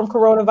sicker from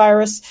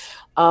coronavirus.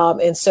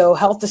 And so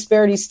health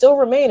disparities still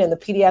remain in the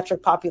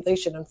pediatric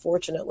population,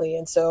 unfortunately.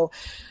 And so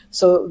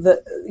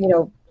to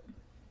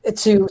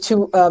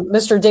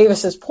Mr.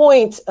 Davis's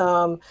point,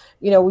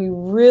 we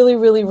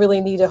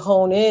really need to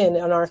hone in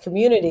on our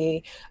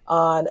community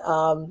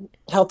on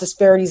health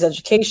disparities,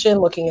 education,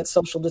 looking at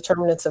social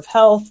determinants of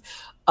health,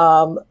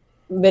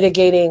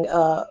 mitigating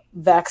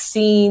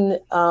vaccine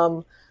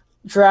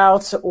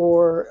droughts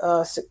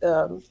or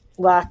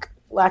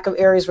lack of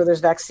areas where there's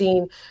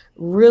vaccine,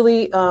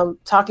 really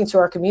talking to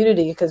our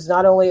community, because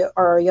not only are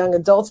our young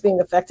adults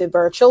being affected, but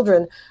our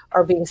children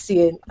are being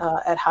seen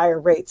at higher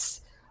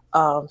rates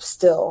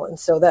still. And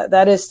so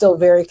that is still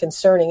very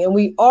concerning. And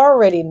we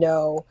already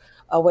know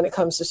when it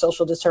comes to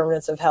social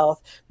determinants of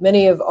health,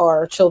 many of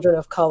our children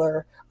of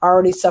color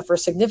already suffer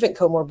significant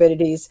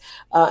comorbidities.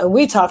 And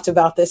we talked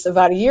about this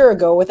about a year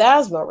ago with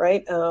asthma,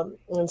 right?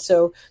 And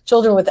so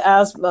children with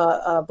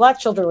asthma, Black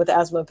children with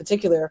asthma in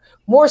particular,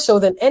 more so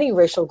than any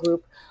racial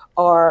group,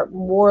 are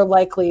more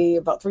likely,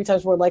 about 3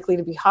 times more likely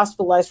to be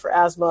hospitalized for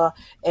asthma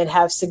and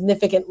have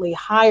significantly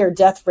higher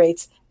death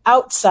rates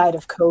outside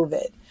of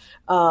COVID.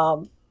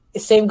 The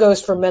same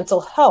goes for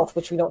mental health,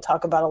 which we don't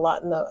talk about a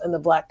lot in the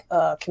Black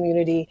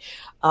community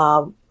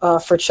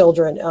for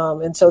children.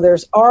 And so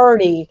there's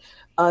already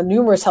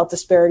numerous health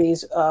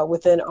disparities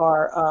within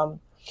our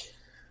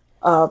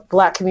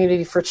Black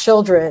community for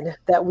children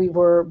that we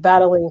were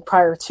battling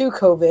prior to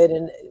COVID.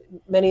 And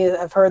many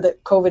have heard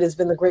that COVID has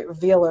been the great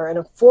revealer. And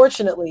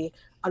unfortunately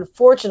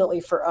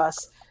for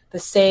us, the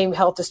same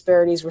health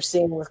disparities we're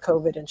seeing with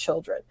COVID in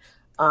children,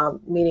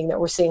 meaning that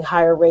we're seeing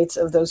higher rates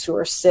of those who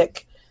are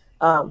sick,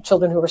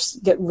 children who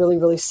get really,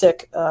 really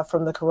sick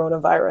from the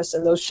coronavirus.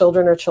 And those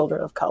children are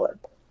children of color.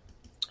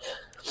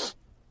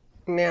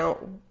 Now,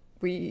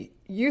 we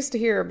used to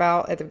hear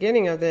about at the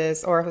beginning of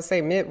this, or I would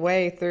say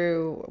midway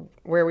through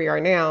where we are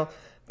now,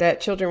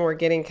 that children were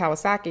getting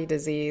Kawasaki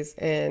disease.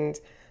 And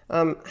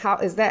How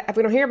is that?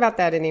 We don't hear about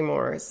that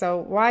anymore. So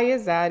why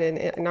is that? And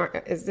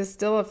is this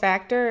still a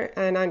factor?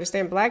 And I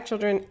understand Black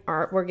children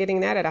we're getting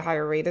that at a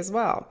higher rate as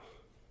well.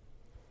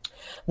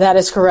 That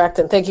is correct.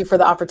 And thank you for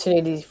the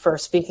opportunity for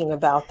speaking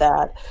about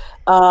that.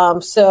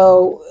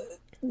 So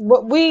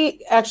what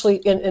we actually,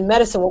 in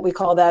medicine, what we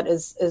call that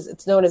is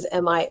it's known as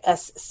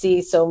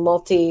MISC, so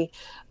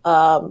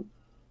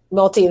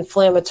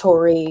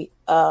multi-inflammatory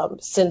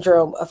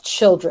syndrome of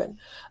children.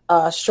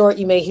 Short,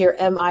 you may hear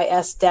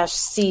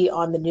MIS-C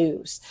on the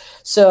news.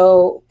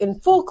 So in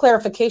full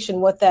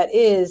clarification, what that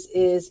is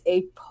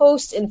a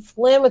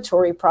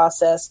post-inflammatory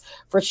process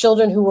for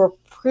children who were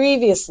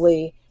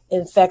previously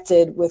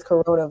infected with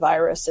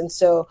coronavirus. And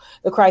so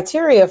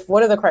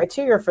one of the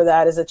criteria for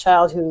that is a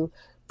child who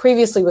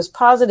previously was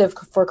positive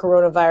for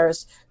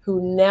coronavirus,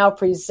 who now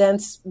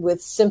presents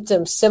with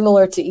symptoms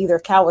similar to either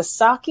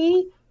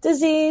Kawasaki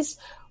disease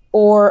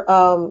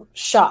or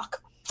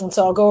shock. And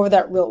so I'll go over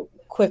that real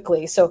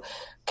quickly. So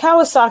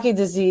Kawasaki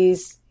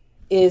disease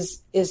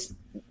is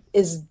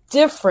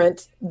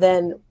different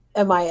than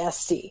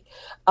MISC.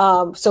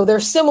 So they're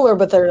similar,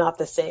 but they're not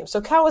the same.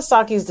 So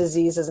Kawasaki's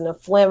disease is an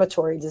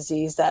inflammatory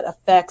disease that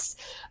affects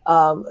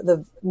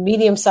the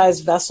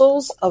medium-sized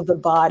vessels of the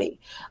body.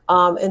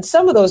 And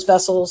some of those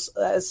vessels,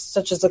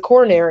 such as the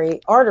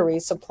coronary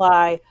arteries,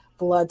 supply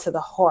blood to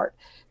the heart.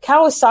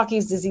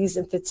 Kawasaki's disease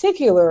in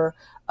particular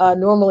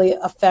normally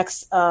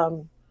affects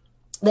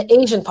the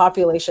Asian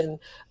population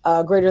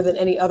greater than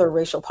any other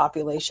racial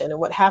population. And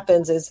what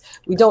happens is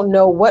we don't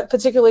know what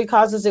particularly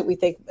causes it. We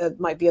think it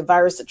might be a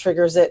virus that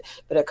triggers it,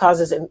 but it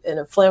causes an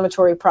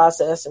inflammatory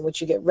process in which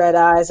you get red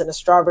eyes and a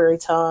strawberry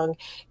tongue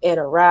and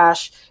a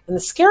rash. And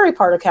the scary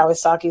part of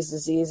Kawasaki's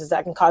disease is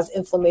that can cause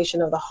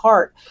inflammation of the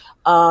heart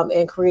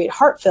and create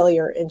heart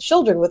failure in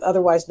children with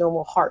otherwise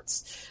normal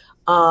hearts.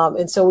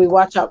 And so we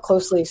watch out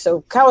closely.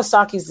 So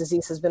Kawasaki's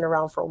disease has been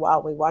around for a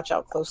while. We watch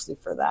out closely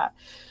for that.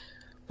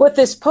 What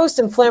this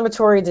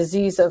post-inflammatory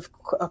disease of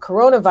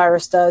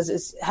coronavirus does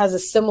is has a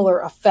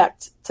similar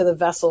effect to the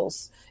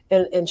vessels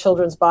in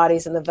children's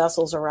bodies and the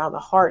vessels around the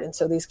heart. And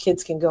so these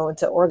kids can go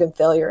into organ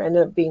failure and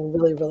end up being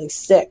really, really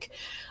sick.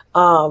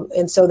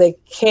 And so they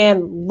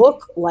can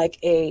look like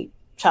a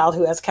child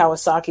who has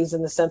Kawasaki's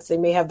in the sense they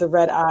may have the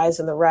red eyes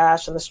and the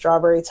rash and the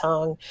strawberry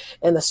tongue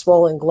and the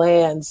swollen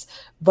glands.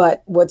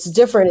 But what's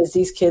different is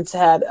these kids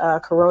had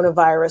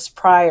coronavirus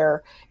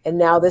prior, and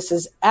now this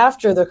is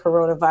after the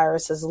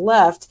coronavirus has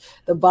left.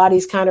 The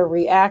body's kind of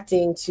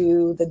reacting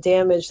to the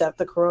damage that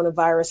the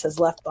coronavirus has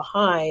left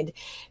behind.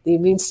 The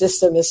immune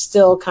system is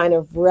still kind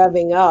of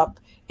revving up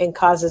and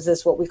causes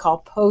this, what we call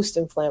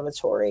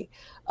post-inflammatory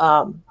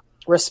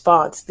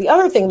response. The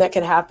other thing that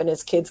can happen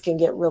is kids can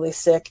get really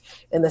sick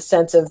in the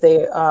sense of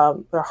their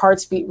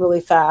hearts beat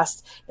really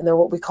fast and they're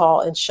what we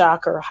call in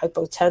shock or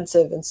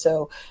hypotensive. And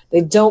so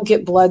they don't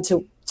get blood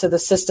to the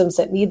systems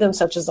that need them,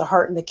 such as the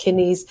heart and the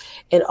kidneys,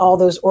 and all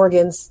those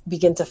organs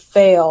begin to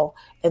fail.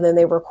 And then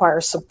they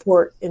require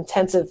support,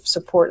 intensive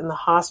support in the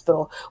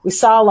hospital. We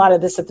saw a lot of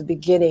this at the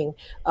beginning,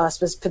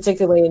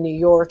 particularly in New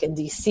York and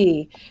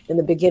DC in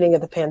the beginning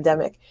of the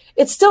pandemic.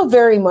 It's still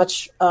very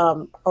much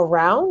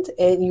around,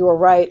 and you are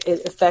right,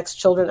 it affects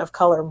children of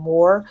color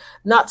more,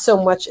 not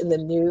so much in the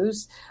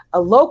news.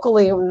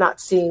 Locally, I'm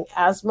not seeing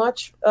as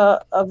much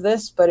of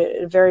this, but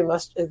it very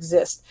much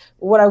exists.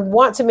 What I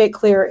want to make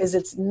clear is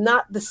it's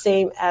not the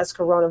same as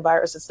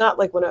coronavirus. It's not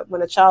like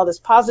when a child is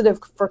positive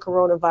for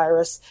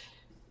coronavirus,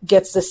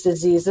 gets this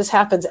disease. This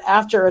happens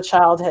after a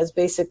child has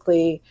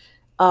basically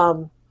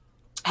had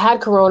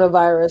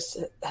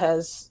coronavirus,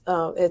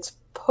 it's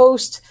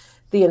post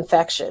the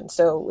infection.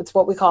 So it's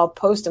what we call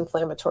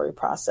post-inflammatory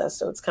process.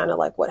 So it's kind of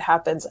like what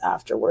happens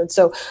afterwards.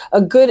 So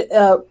a good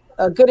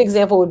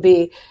example would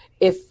be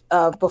if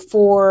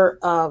before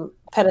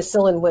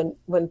penicillin,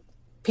 when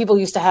people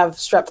used to have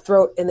strep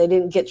throat and they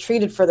didn't get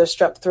treated for their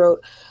strep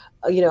throat,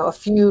 a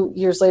few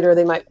years later,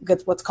 they might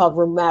get what's called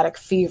rheumatic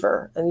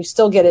fever. And you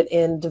still get it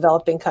in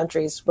developing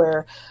countries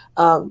where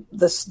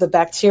the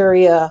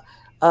bacteria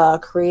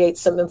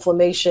creates some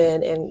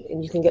inflammation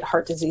and you can get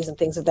heart disease and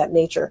things of that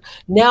nature.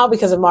 Now,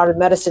 because of modern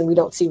medicine, we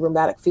don't see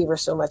rheumatic fever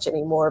so much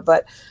anymore.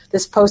 But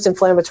this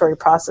post-inflammatory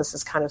process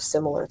is kind of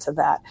similar to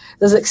that.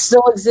 Does it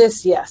still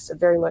exist? Yes, it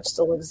very much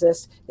still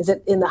exists. Is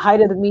it in the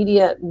height of the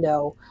media?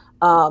 No.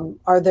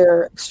 Are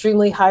there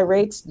extremely high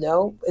rates?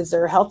 No. Is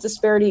there a health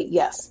disparity?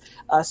 Yes.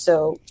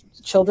 So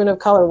children of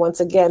color, once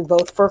again,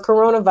 both for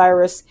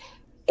coronavirus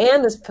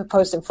and this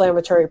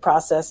post-inflammatory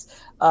process,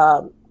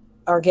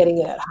 are getting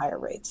it at higher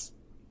rates.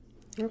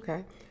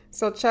 Okay.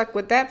 So Chuck,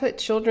 would that put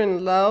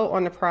children low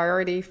on the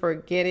priority for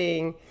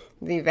getting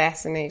the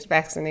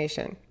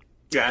vaccination?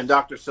 Yeah, and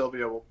Dr.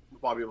 Sylvia will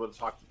probably be able to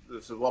talk to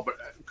this as well. But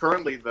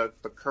currently, the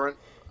current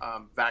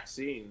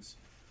vaccines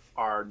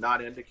are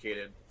not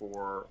indicated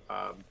for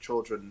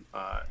children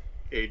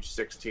age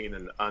 16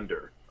 and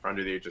under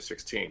the age of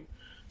 16.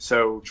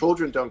 So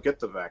children don't get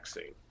the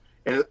vaccine.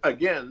 And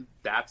again,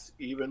 that's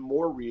even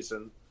more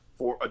reason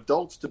for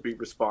adults to be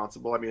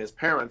responsible. I mean, as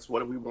parents, what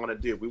do we want to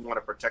do? We want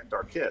to protect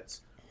our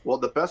kids. Well,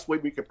 the best way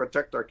we can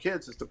protect our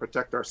kids is to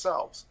protect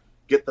ourselves.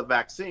 get the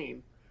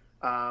vaccine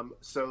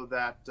so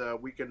that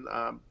we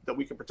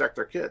can protect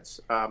our kids.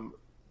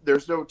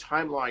 There's no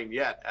timeline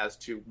yet as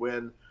to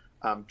when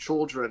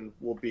children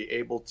will be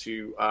able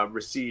to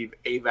receive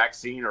a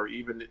vaccine or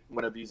even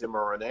one of these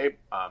mRNA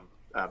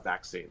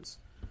vaccines.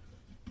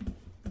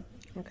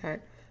 Okay.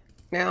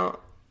 Now,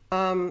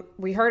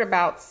 we heard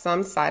about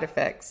some side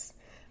effects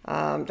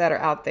that are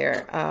out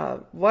there.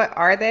 What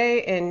are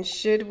they, and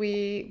should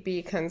we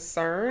be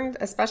concerned,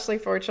 especially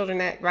for children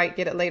that might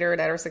get it later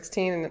that are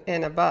 16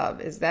 and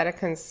above? Is that a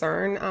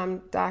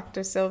concern,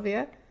 Dr.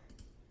 Sylvia?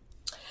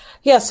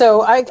 Yeah,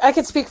 so I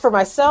could speak for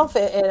myself,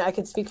 and I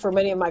could speak for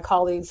many of my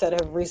colleagues that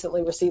have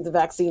recently received the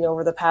vaccine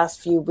over the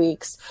past few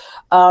weeks.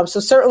 So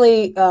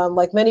certainly,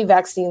 like many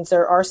vaccines,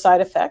 there are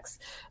side effects,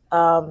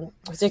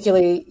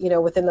 particularly,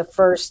 within the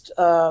first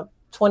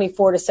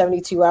 24 to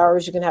 72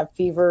 hours, you can have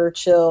fever,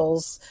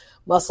 chills,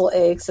 muscle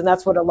aches, and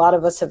that's what a lot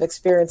of us have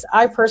experienced.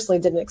 I personally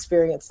didn't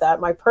experience that.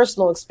 My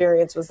personal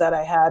experience was that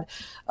I had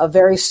a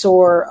very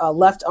sore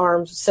left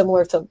arm,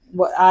 similar to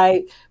what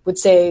I would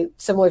say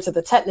similar to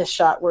the tetanus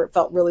shot, where it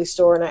felt really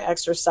sore, and I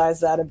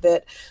exercised that a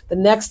bit. The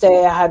next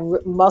day I had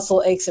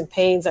muscle aches and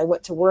pains. I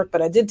went to work,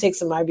 but I did take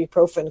some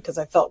ibuprofen because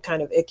I felt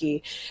kind of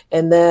icky.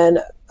 And then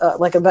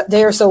like a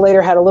day or so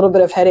later, had a little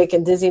bit of headache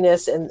and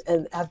dizziness, and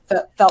have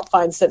felt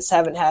fine since.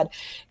 Haven't had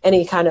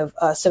any kind of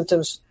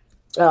symptoms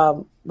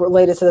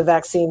related to the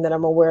vaccine that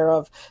I'm aware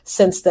of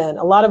since then.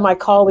 A lot of my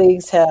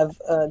colleagues have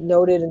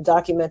noted and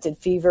documented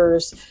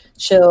fevers,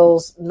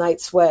 chills, night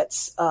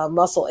sweats,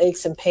 muscle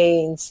aches and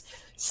pains,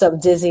 some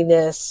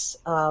dizziness,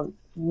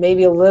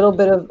 maybe a little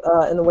bit of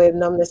in the way of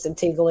numbness and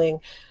tingling.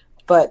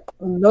 But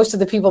most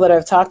of the people that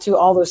I've talked to,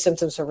 all those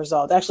symptoms have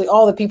resolved. Actually,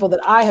 all the people that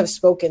I have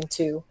spoken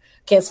to,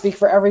 can't speak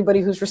for everybody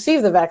who's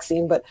received the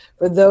vaccine, but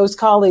for those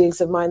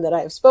colleagues of mine that I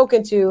have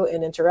spoken to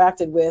and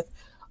interacted with,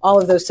 all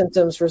of those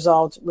symptoms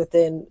resolved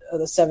within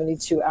the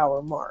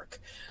 72-hour mark.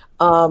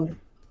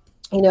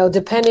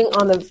 Depending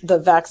on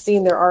the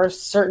vaccine, there are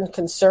certain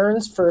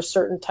concerns for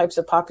certain types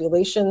of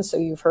populations. So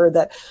you've heard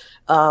that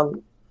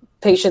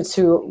patients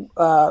who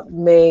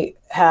may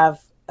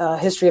have a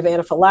history of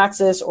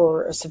anaphylaxis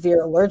or a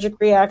severe allergic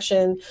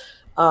reaction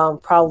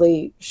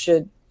probably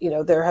should,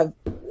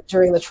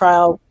 during the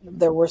trial,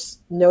 there was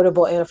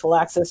notable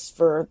anaphylaxis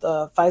for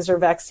the Pfizer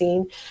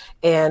vaccine.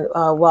 And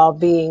while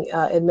being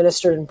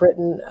administered in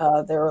Britain,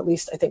 there were at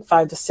least, I think,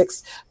 5 to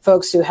 6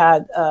 folks who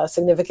had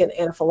significant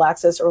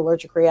anaphylaxis or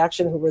allergic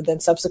reaction who were then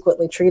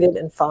subsequently treated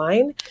and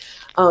fine.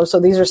 So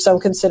these are some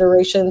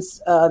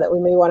considerations that we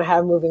may want to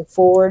have moving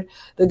forward.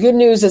 The good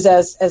news is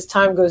as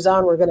time goes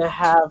on, we're going to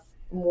have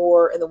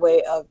more in the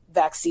way of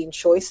vaccine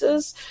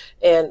choices.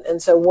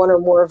 And so one or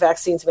more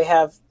vaccines may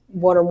have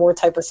one or more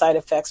type of side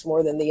effects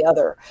more than the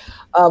other.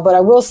 But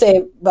I will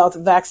say about the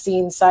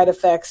vaccine side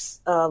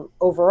effects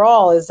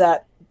overall is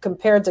that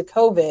compared to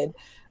COVID,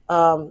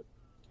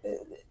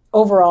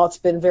 overall it's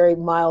been very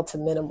mild to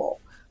minimal,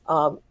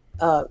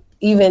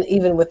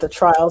 even with the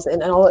trials.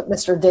 And I'll let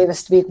Mr. Davis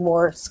speak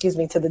more,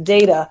 to the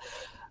data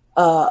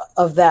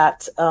of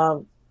that.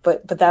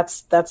 But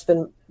that's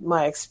been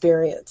my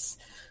experience.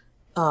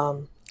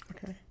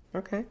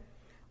 Okay.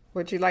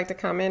 Would you like to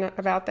comment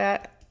about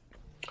that?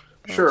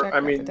 Sure. I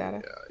mean, I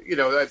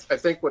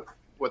think with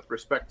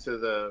respect to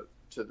the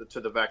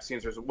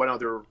vaccines, there's one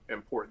other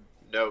important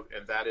note,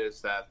 and that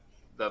is that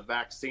the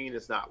vaccine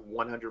is not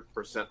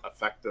 100%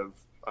 effective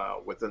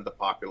within the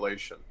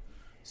population.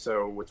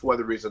 So it's one of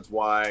the reasons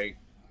why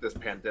this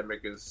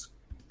pandemic is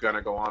going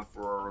to go on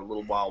for a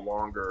little while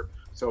longer.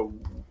 So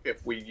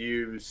if we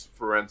use,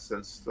 for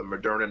instance, the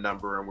Moderna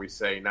number and we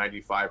say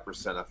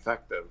 95%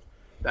 effective,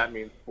 that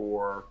means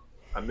for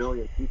 1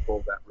 million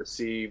people that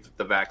receive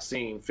the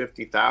vaccine,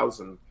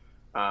 50,000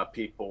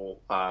 people,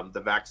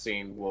 the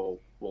vaccine will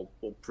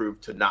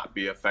prove to not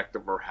be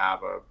effective or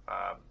have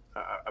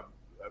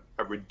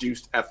a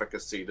reduced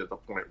efficacy to the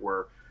point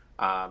where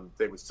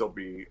they would still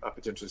be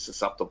potentially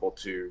susceptible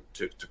to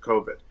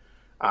COVID.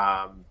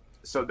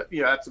 So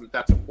that's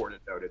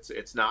important to note.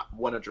 It's not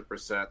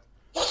 100%,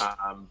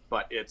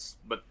 but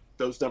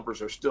those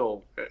numbers are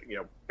still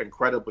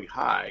incredibly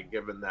high,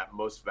 given that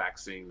most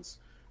vaccines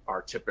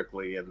are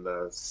typically in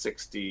the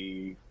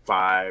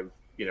 65%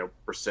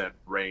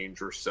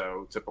 range or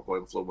so. Typical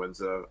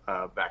influenza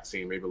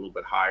vaccine, maybe a little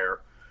bit higher.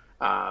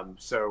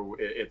 So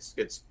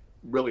it's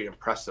really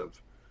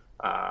impressive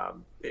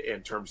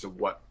in terms of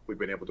what we've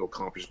been able to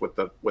accomplish with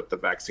the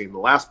vaccine. The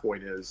last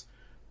point is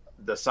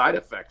the side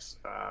effects.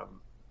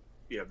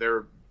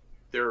 They're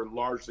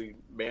largely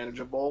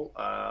manageable,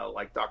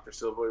 like Dr.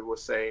 Sylvia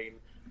was saying.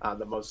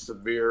 The most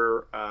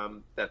severe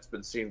that's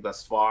been seen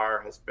thus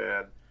far has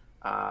been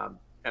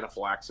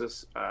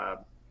anaphylaxis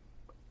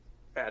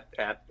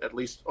at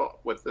least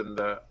within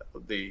the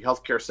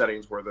healthcare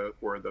settings where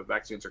the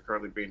vaccines are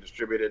currently being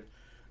distributed.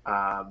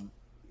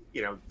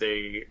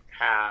 They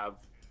have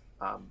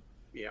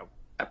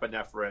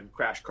epinephrine,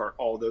 crash cart,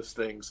 all those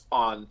things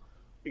on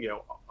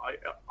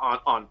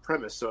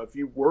premise. So if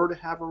you were to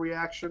have a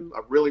reaction,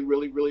 a really,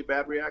 really, really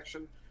bad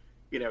reaction,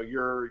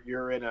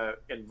 you're in an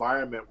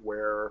environment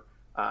where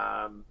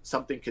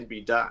something can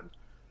be done.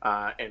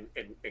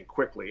 and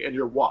quickly, and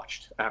you're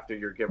watched after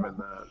you're given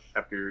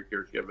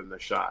the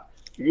shot.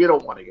 You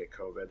don't want to get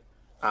COVID.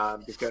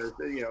 Because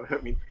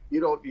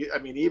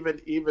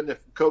even if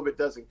COVID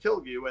doesn't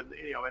kill you,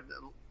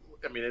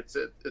 it's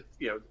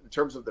in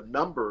terms of the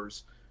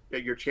numbers,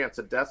 your chance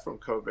of death from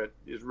COVID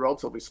is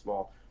relatively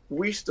small.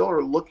 We still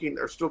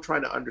are still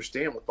trying to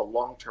understand what the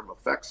long-term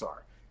effects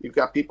are. You've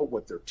got people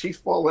with their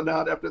teeth falling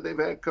out after they've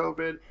had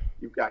COVID.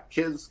 You've got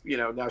kids,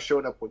 now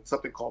showing up with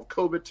something called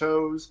COVID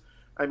toes.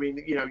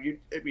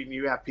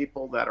 You have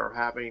people that are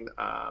having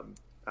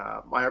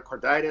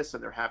myocarditis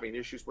and they're having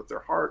issues with their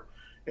heart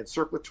and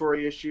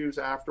circulatory issues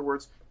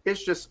afterwards.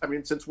 It's just,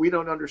 since we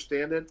don't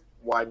understand it,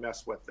 why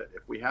mess with it?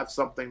 If we have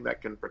something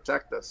that can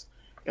protect us,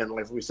 and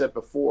like we said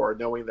before,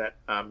 knowing that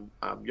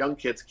young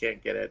kids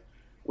can't get it,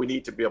 we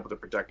need to be able to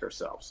protect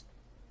ourselves.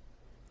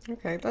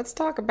 Okay, let's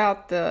talk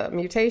about the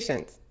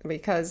mutations,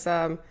 because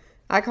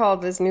I call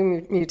this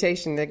new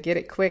mutation the get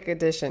it quick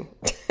edition.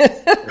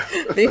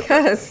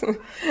 because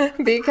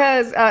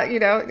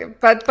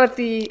but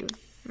the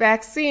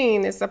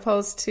vaccine is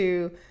supposed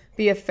to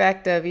be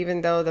effective,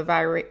 even though the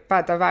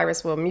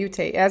virus will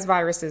mutate, as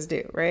viruses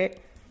do, right?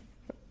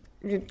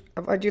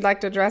 Would you like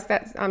to address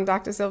that,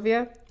 Dr.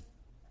 Sylvia?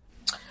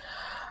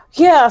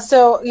 Yeah.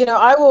 So,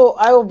 I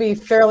will be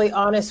fairly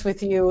honest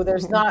with you.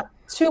 There's not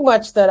too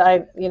much that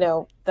I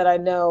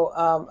know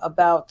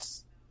about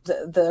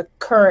the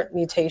current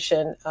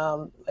mutation.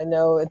 I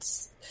know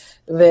it's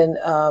been,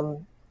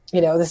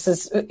 this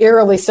is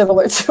eerily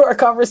similar to our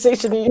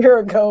conversation a year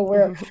ago,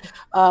 where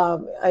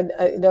I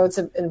know it's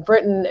in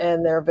Britain,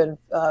 and there have been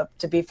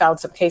to be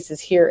found some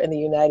cases here in the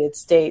United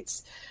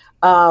States.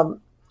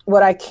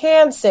 What I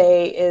can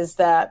say is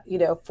that,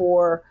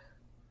 for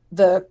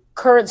the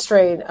current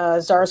strain,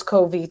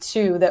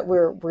 SARS-CoV-2 that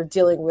we're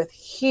dealing with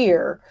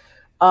here,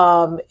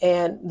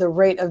 and the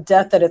rate of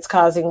death that it's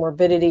causing,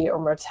 morbidity or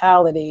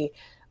mortality,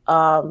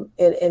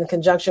 in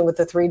conjunction with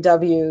the 3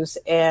 Ws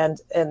and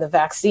the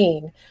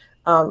vaccine,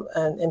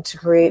 and to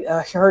create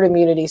a herd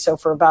immunity. So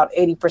for about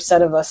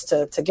 80% of us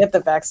to get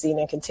the vaccine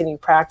and continue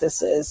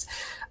practices,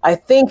 I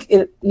think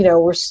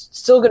we're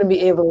still going to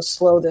be able to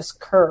slow this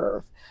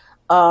curve.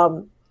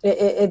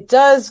 It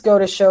does go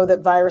to show that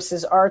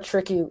viruses are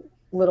tricky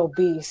little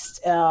beasts,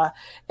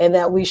 and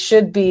that we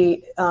should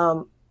be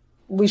on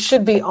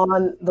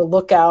the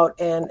lookout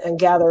and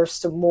gather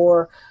some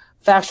more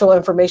factual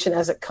information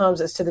as it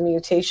comes as to the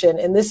mutation.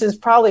 And this is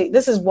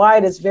why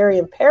it is very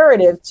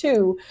imperative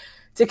to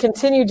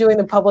continue doing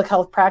the public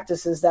health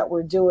practices that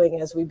we're doing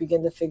as we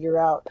begin to figure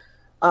out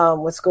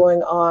what's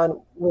going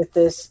on with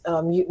this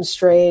mutant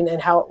strain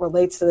and how it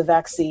relates to the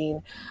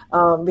vaccine.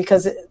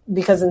 Because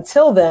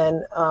until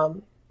then,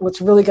 what's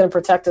really going to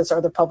protect us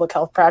are the public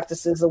health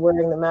practices, the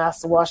wearing the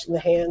mask, the washing the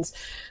hands,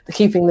 the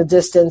keeping the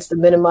distance, the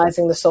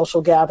minimizing the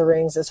social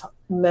gatherings, as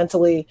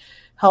mentally,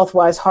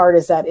 health-wise hard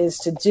as that is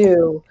to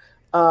do.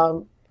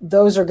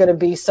 Those are going to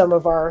be some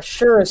of our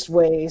surest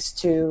ways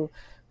to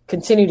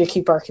continue to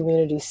keep our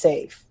community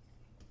safe.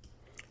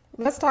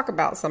 Let's talk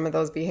about some of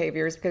those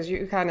behaviors, because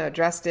you kind of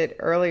addressed it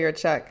earlier,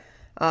 Chuck.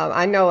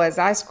 I know as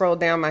I scrolled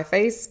down my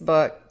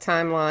Facebook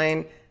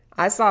timeline,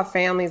 I saw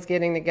families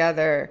getting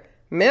together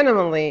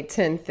minimally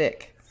 10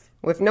 thick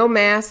with no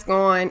mask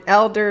on,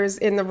 elders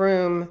in the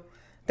room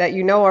that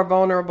are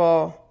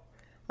vulnerable,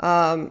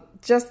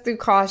 just through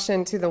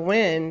caution to the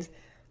wind,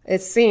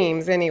 it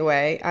seems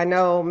anyway. I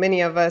know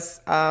many of us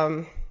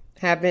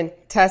have been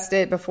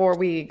tested before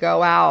we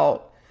go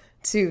out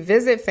to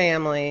visit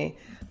family,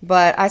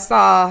 but I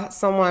saw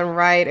someone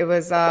write, it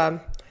was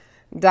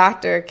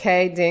Dr.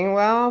 Kay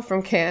Dingwell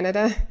from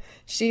Canada.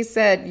 She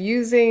said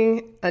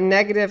using a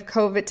negative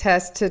COVID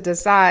test to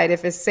decide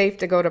if it's safe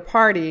to go to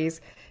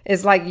parties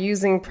is like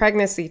using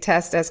pregnancy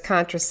test as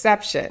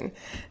contraception.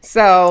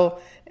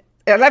 So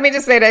let me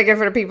just say that again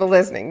for the people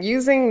listening.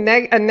 Using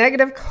a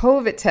negative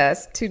COVID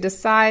test to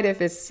decide if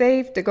it's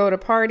safe to go to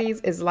parties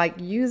is like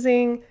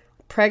using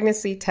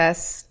pregnancy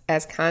tests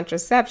as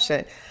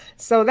contraception.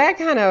 So that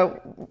kind of,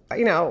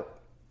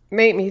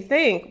 made me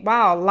think,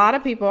 wow, a lot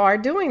of people are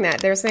doing that.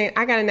 They're saying,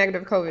 I got a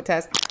negative COVID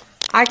test.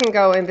 I can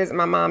go and visit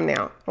my mom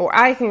now, or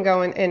I can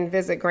go and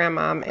visit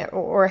grandma,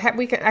 or I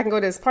can go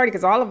to this party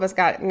because all of us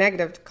got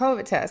negative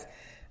COVID tests.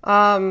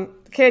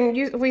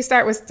 We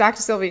start with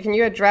Dr. Sylvia, can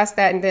you address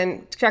that? And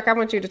then Chuck, I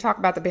want you to talk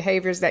about the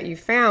behaviors that you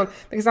found,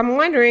 because I'm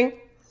wondering,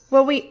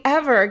 will we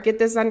ever get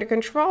this under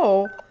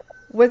control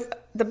with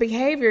the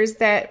behaviors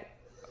that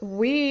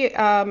we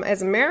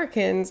as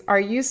Americans are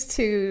used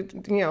to,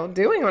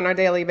 doing on our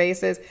daily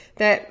basis,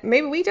 that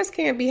maybe we just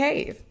can't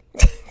behave?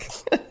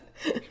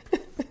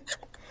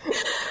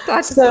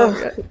 So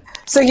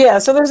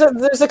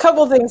there's a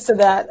couple things to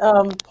that.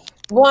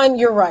 One,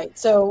 you're right.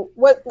 So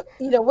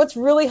what's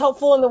really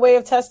helpful in the way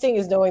of testing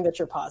is knowing that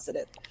you're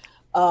positive.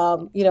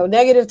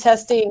 Negative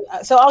testing.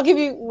 So I'll give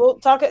you. We'll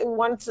talk at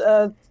once.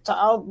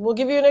 I'll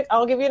give you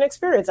an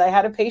experience. I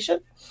had a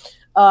patient.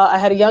 I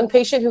had a young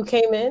patient who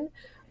came in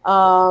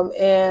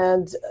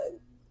and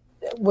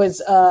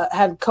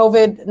had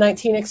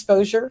COVID-19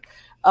 exposure.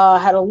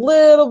 had a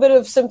little bit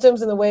of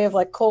symptoms in the way of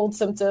like cold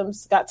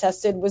symptoms, got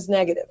tested, was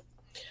negative.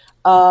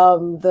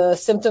 The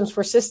symptoms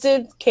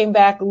persisted, came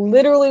back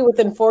literally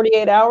within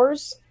 48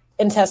 hours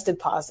and tested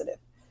positive.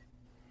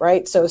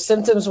 Right. So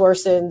symptoms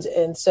worsened.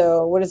 And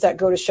so what does that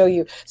go to show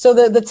you? So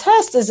the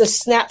test is a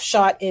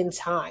snapshot in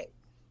time,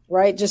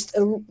 right? Just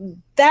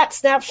that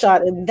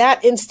snapshot in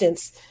that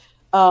instance,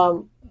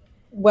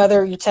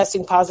 whether you're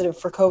testing positive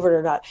for COVID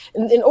or not.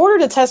 In order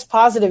to test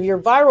positive, your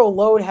viral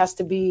load has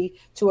to be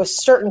to a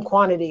certain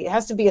quantity. It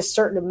has to be a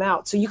certain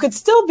amount. So you could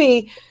still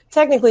be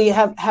technically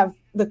have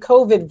the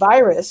COVID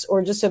virus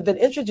or just have been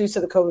introduced to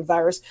the COVID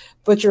virus,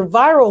 but your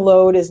viral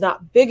load is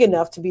not big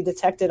enough to be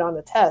detected on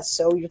the test.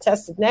 So you're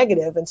tested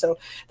negative. And so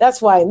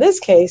that's why in this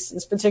case,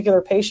 this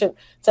particular patient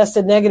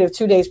tested negative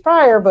 2 days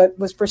prior, but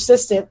was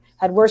persistent,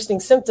 had worsening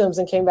symptoms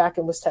and came back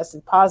and was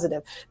tested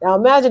positive. Now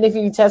imagine if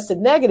you tested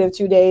negative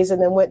 2 days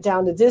and then went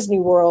down to Disney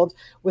World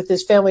with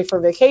his family for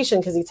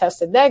vacation because he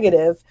tested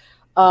negative,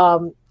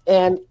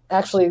 and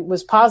actually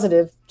was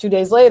positive 2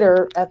 days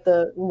later at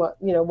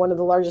one of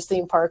the largest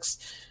theme parks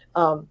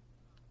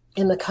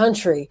in the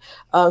country.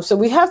 So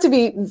we have to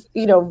be,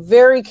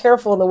 very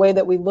careful in the way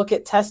that we look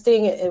at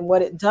testing and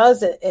what it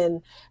does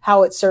and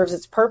how it serves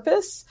its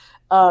purpose.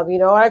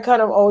 I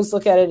kind of always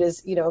look at it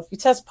as, if you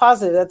test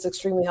positive, that's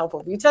extremely helpful.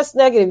 If you test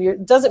negative,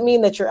 it doesn't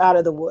mean that you're out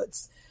of the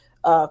woods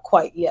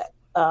quite yet,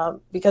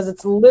 because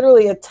it's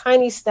literally a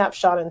tiny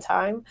snapshot in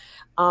time.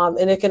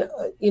 And it can,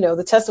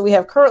 the test that we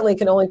have currently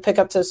can only pick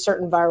up to a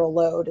certain viral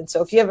load. And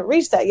so if you haven't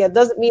reached that yet, it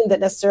doesn't mean that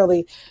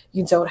necessarily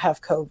you don't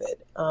have COVID.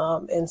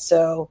 And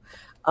so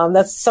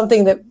that's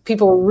something that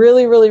people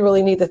really, really,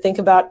 really need to think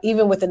about,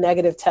 even with a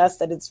negative test,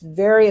 that it's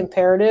very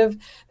imperative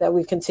that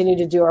we continue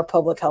to do our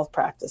public health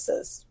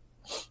practices.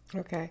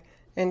 Okay.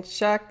 And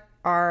Chuck,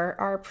 are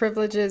our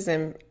privileges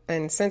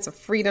and sense of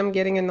freedom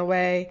getting in the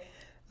way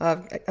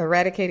of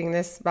eradicating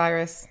this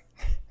virus?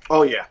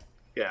 Oh, yeah.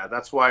 Yeah,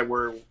 that's why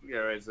we're,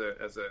 as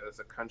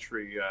a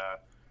country,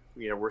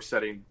 we're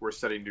setting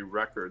new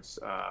records,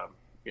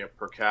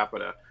 per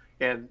capita.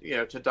 And,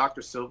 to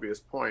Dr. Sylvia's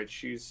point,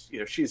 she's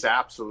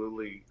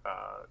absolutely,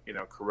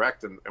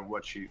 correct in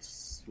what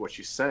she's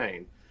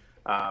saying,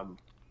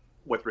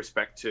 with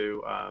respect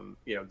to,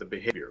 the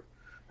behavior.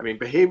 I mean,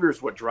 behavior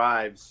is what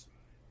drives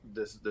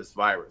this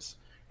virus.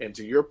 And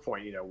to your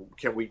point,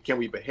 can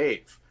we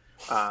behave?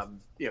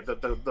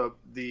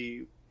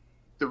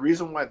 The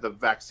reason why the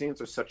vaccines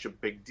are such a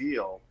big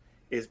deal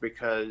is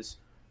because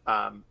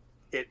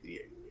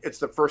it's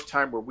the first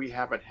time where we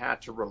haven't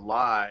had to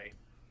rely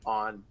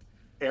on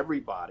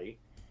everybody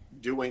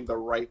doing the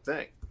right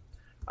thing.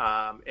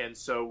 And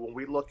so when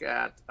we look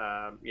at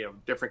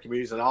different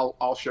communities, and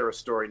I'll share a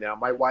story now.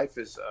 My wife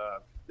is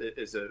a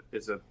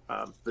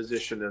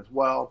physician as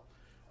well,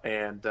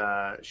 and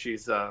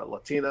she's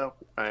Latina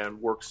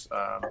and works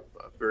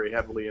very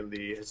heavily in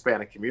the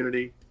Hispanic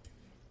community.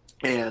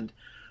 And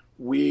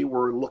we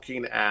were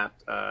looking at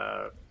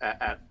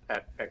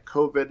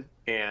COVID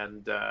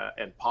and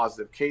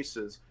positive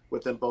cases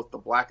within both the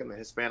Black and the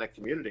Hispanic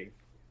community.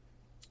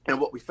 And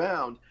what we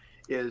found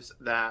is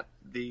that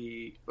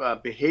the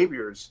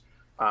behaviors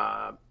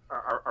are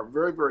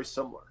very, very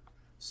similar.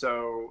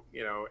 So,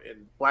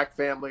 in Black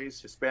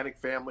families, Hispanic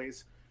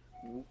families,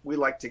 we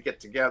like to get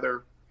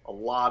together. A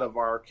lot of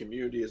our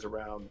community is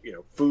around,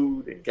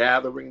 food and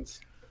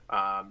gatherings.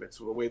 It's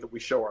the way that we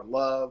show our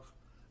love.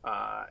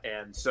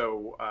 And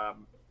so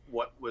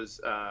what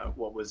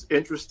was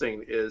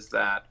interesting is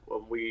that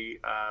when we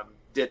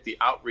did the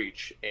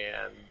outreach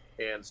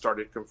and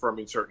started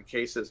confirming certain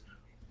cases,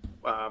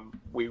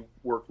 we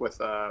worked with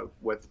a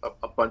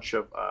bunch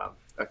of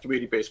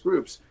community-based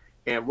groups.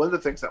 And one of the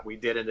things that we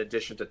did in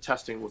addition to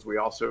testing was we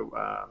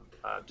also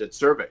did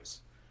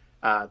surveys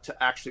to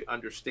actually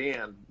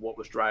understand what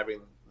was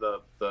driving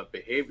the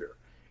behavior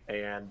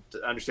and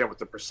to understand what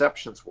the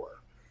perceptions were.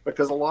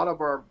 Because a lot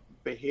of our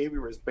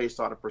behavior is based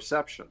on a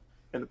perception,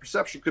 and the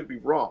perception could be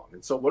wrong.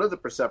 And so one of the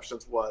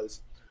perceptions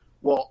was,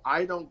 well,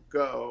 I don't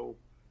go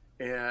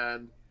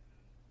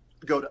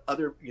to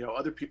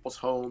other people's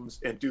homes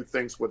and do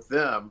things with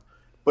them,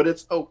 but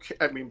it's okay.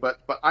 I mean, but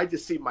I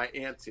just see my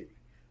auntie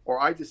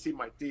or I just see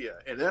my tia,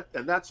 and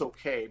that's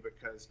okay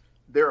because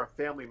they're a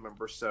family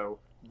member, so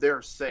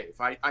they're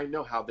safe. I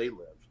know how they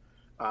live,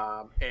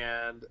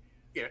 and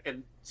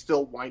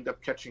still wind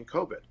up catching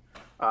COVID.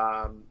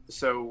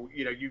 So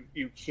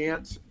you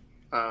can't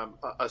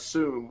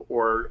assume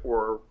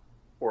or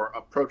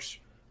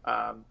approach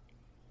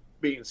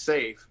being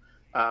safe.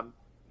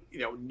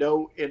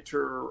 No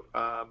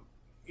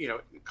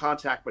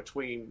contact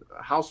between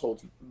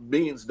households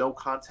means no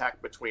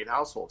contact between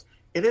households,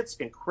 and it's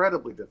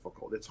incredibly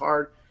difficult. It's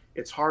hard.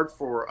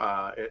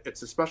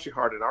 It's especially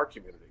hard in our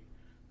community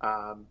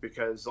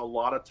because a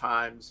lot of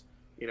times,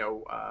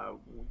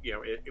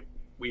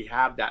 we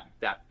have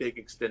that big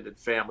extended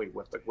family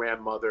with the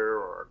grandmother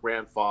or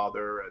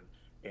grandfather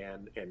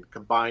and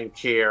combined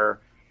care.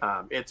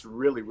 It's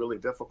really, really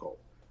difficult.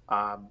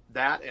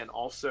 That and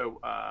also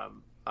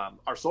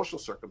our social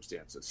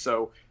circumstances.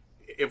 So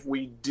if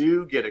we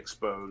do get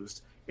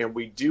exposed and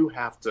we do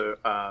have to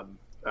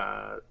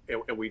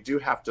and we do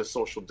have to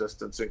social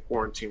distance and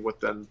quarantine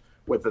within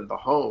the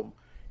home.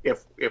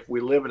 If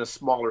we live in a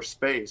smaller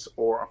space,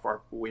 or if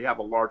we have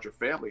a larger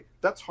family,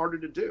 that's harder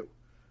to do.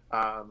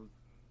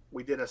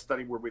 We did a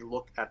study where we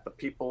looked at the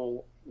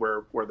people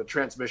where the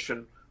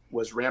transmission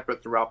was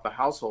rampant throughout the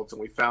households,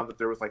 and we found that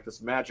there was like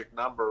this magic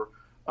number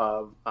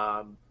of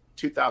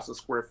 2,000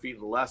 square feet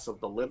and less of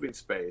the living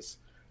space,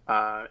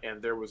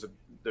 and there was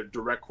the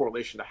direct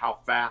correlation to how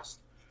fast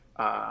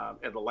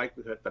and the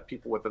likelihood that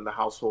people within the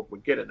household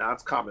would get it. Now,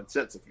 it's common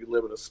sense. If you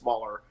live in a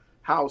smaller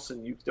house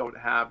and you don't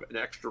have an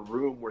extra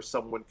room where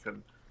someone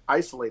can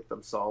isolate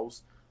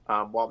themselves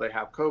while they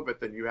have COVID,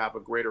 then you have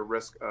a greater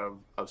risk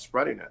of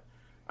spreading it.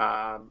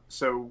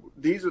 So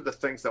these are the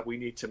things that we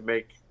need to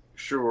make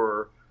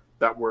sure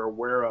that we're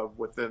aware of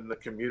within the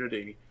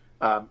community.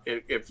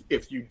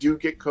 If you do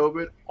get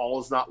COVID, all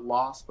is not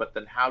lost, but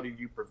then how do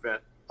you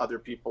prevent other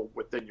people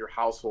within your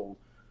household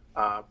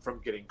from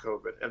getting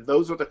COVID? And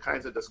those are the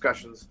kinds of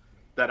discussions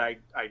that I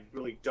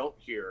really don't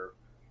hear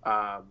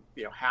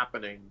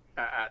happening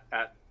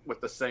at with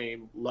the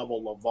same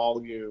level of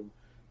volume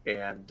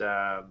and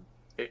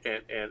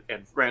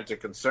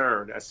frantic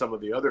concern as some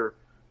of the other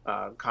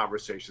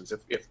conversations.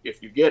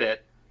 If you get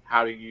it,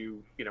 how do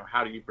you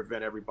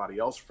prevent everybody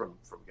else from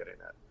getting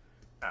it?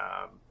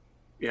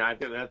 I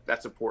think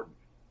that's important.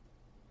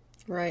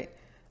 Right.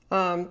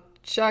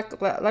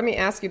 Chuck, let me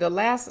ask you, the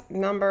last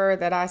number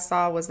that I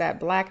saw was that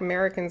Black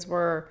Americans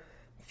were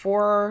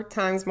 4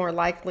 times more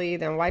likely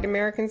than white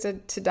Americans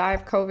to die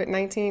of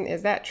COVID-19.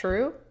 Is that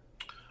true?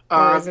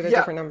 Or is it a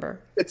different number?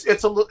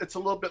 It's a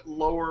little bit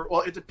lower.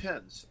 Well, it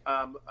depends.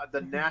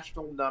 The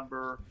national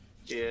number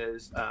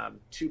is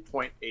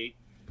 2.8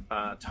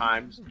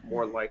 times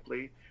more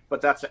likely,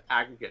 but that's an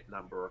aggregate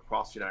number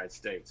across the United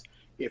States.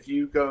 If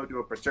you go to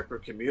a particular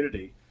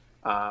community,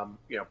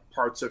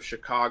 parts of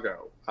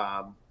Chicago,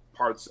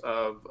 parts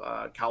of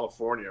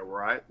California,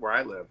 where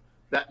I live,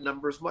 that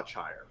number is much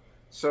higher.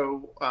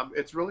 So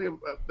it's really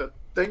the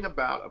thing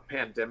about a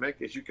pandemic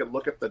is you can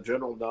look at the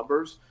general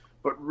numbers,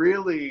 but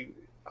really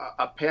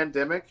a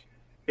pandemic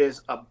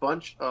is a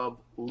bunch of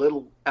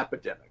little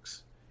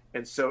epidemics.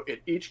 And so in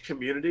each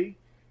community,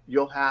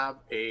 you'll have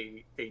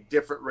a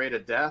different rate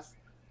of death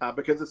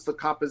because it's the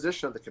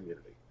composition of the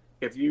community.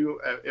 If you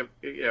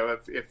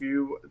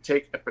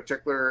take a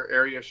particular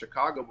area of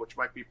Chicago, which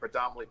might be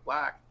predominantly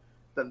Black,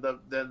 then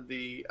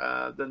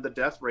the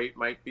death rate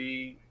might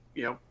be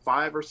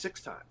 5 or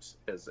 6 times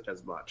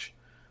as much.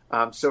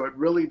 So it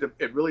really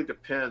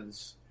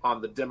depends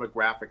on the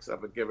demographics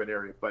of a given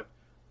area. But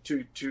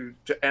to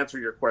answer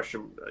your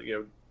question,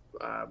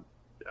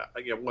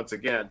 once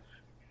again,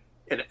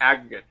 in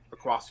aggregate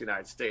across the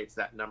United States,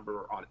 that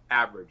number on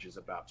average is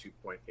about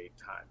 2.8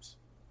 times.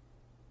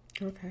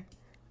 Okay.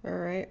 All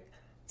right.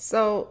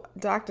 So,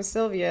 Dr.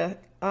 Sylvia,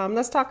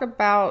 let's talk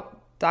about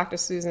Dr.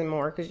 Susan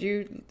Moore, because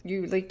you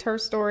leaked her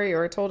story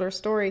or told her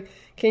story.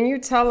 Can you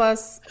tell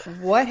us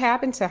what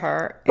happened to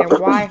her and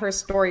why her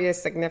story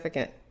is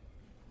significant?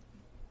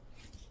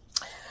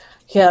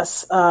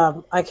 Yes,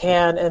 I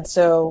can. And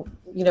so,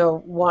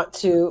 want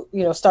to,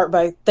 start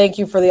by thank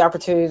you for the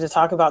opportunity to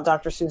talk about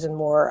Dr. Susan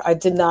Moore. I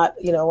did not,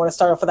 want to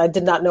start off with, I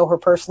did not know her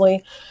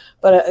personally,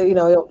 but, I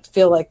don't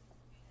feel like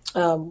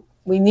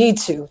we need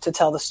to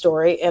tell the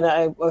story. And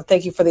I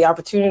thank you for the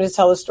opportunity to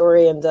tell the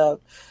story. And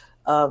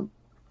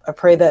I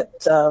pray that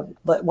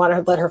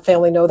let her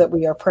family know that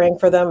we are praying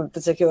for them, in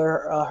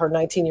particular, her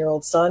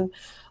 19-year-old son.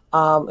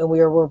 And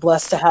we're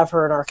blessed to have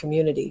her in our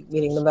community,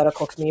 meaning the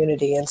medical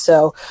community. And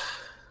so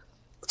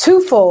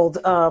twofold,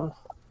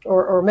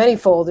 or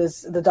manyfold,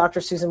 is the Dr.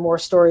 Susan Moore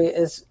story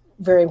is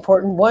very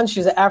important. One,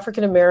 she's an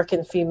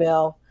African-American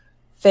female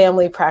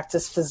family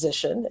practice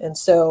physician. And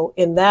so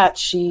in that,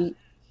 she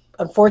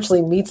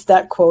unfortunately meets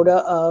that quota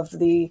of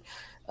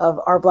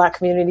our Black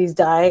communities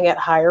dying at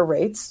higher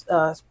rates,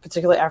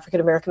 particularly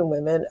African-American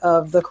women,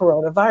 of the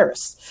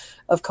coronavirus,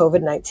 of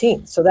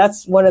COVID-19. So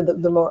that's one of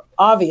the more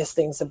obvious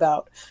things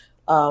about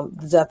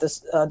the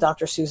death of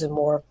Dr. Susan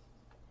Moore.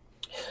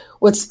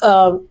 What's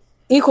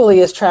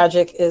equally as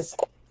tragic is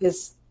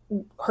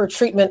her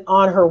treatment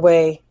on her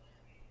way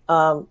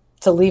to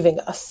leaving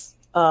us.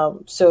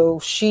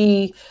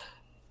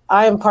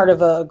 I am part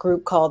of a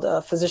group called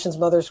Physicians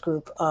Mothers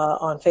Group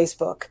on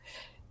Facebook.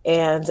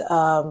 And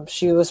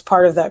she was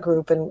part of that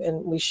group,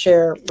 and we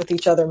share with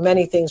each other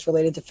many things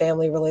related to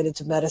family, related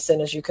to medicine,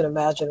 as you can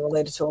imagine,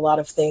 related to a lot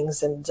of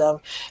things, and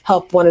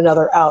help one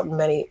another out in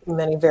many,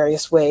 many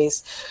various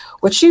ways.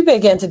 What she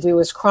began to do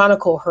is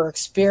chronicle her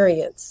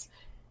experience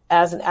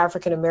as an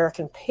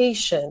African-American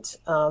patient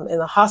in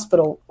the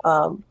hospital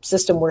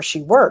system where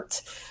she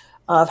worked,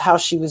 of how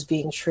she was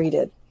being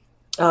treated.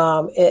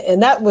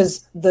 And that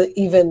was the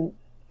even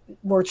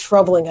more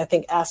troubling, I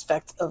think,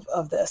 aspect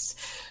of this.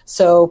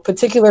 So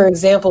particular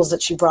examples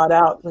that she brought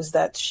out was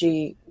that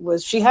she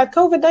had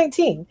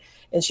COVID-19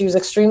 and she was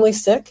extremely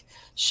sick.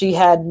 She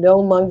had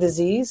known lung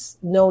disease.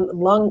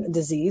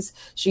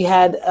 She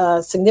had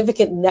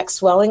significant neck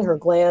swelling. Her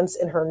glands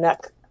in her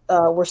neck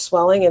were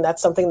swelling, and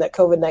that's something that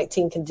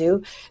COVID-19 can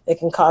do. It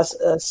can cause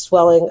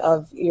swelling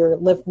of your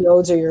lymph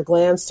nodes or your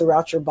glands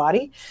throughout your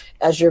body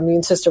as your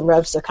immune system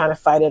revs to kind of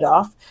fight it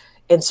off.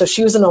 And so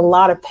she was in a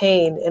lot of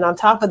pain. And on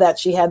top of that,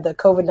 she had the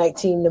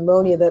COVID-19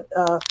 pneumonia that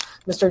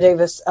Mr.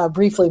 Davis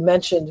briefly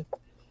mentioned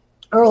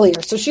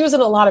earlier. So she was in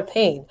a lot of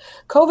pain.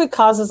 COVID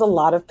causes a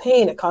lot of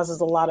pain. It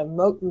causes a lot of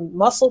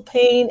muscle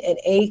pain and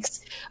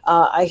aches.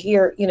 I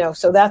hear,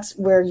 so that's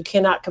where you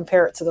cannot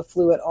compare it to the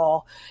flu at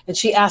all. And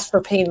she asked for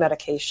pain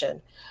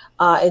medication.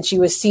 And she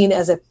was seen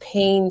as a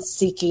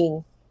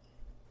pain-seeking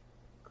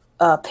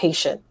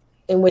patient,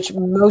 in which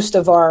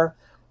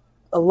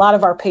a lot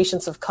of our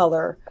patients of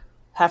color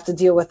have to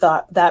deal with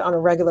that on a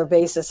regular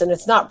basis. And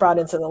it's not brought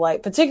into the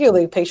light,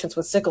 particularly patients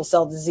with sickle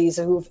cell disease,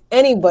 who, if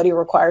anybody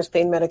requires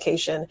pain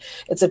medication,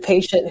 it's a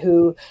patient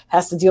who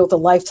has to deal with a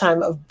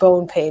lifetime of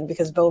bone pain,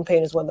 because bone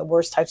pain is one of the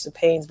worst types of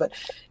pains. But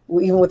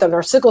even within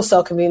our sickle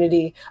cell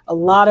community, a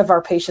lot of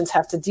our patients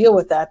have to deal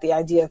with that, the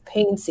idea of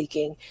pain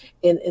seeking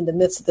in the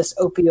midst of this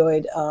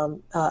opioid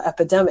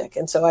epidemic.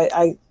 And so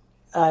I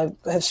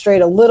have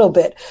strayed a little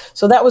bit.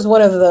 So that was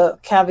one of the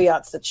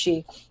caveats that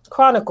she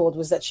chronicled,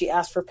 was that she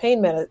asked for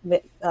pain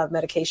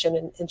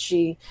medication, and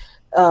she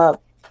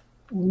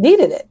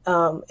needed it.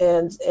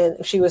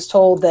 And she was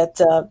told that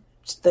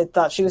they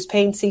thought she was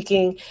pain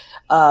seeking.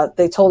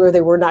 They told her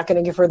they were not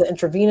going to give her the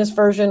intravenous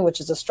version, which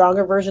is a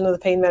stronger version of the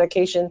pain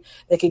medication.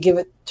 They could give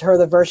it to her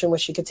the version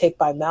which she could take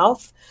by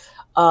mouth.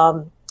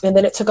 And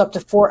then it took up to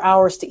 4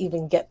 hours to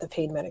even get the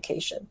pain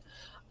medication.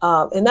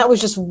 And that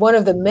was just one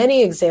of the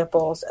many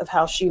examples of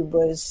how she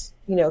was,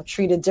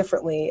 treated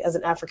differently as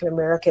an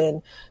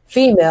African-American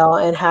female,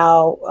 and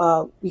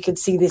how we could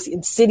see these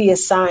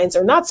insidious signs,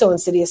 or not so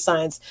insidious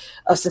signs,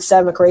 of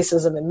systemic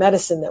racism in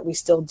medicine that we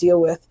still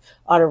deal with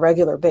on a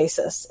regular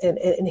basis.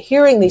 And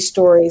hearing these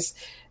stories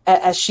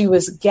as she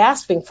was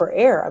gasping for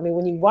air. I mean,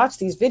 when you watch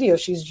these videos,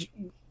 she's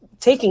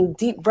taking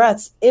deep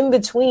breaths in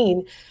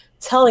between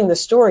telling the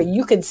story.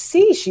 You could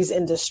see she's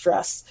in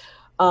distress.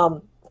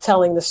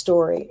 Telling the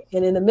story.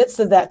 And in the midst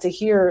of that, to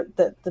hear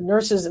that the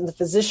nurses and the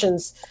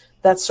physicians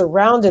that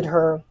surrounded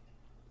her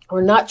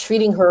were not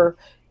treating her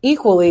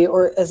equally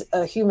or as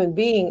a human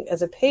being,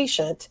 as a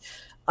patient,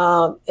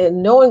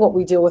 and knowing what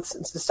we deal with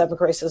systemic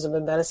racism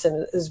in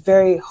medicine is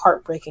very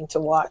heartbreaking to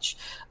watch.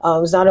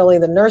 It was not only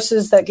the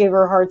nurses that gave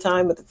her a hard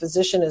time, but the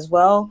physician as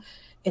well.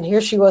 And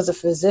here she was, a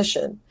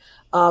physician.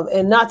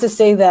 And not to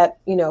say that,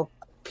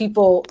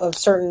 people of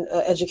certain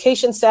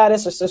education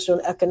status or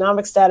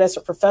socioeconomic status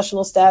or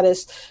professional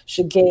status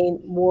should gain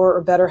more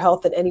or better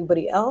health than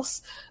anybody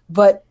else.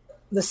 But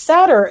the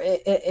sadder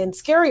and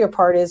scarier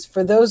part is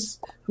for those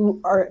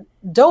who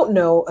don't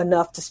know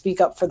enough to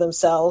speak up for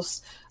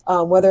themselves,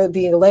 whether it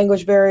be a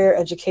language barrier,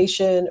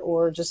 education,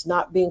 or just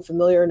not being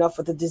familiar enough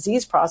with the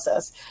disease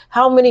process.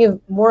 How many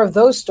more of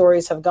those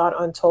stories have gone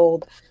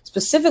untold,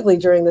 specifically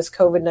during this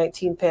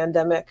COVID-19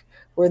 pandemic,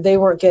 where they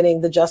weren't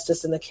getting the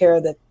justice and the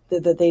care that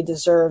they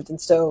deserved. And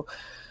so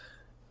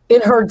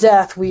in her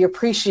death, we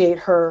appreciate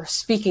her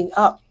speaking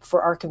up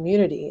for our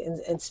community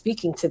and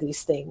speaking to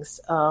these things.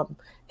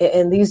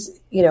 And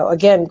these,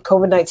 again,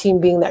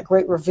 COVID-19 being that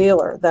great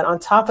revealer, that on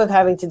top of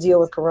having to deal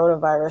with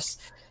coronavirus,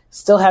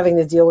 still having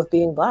to deal with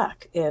being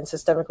Black and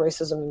systemic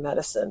racism in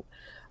medicine,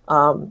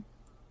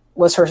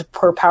 was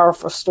her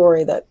powerful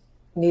story that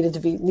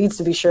needs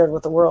to be shared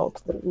with the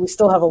world. We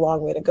still have a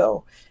long way to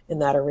go in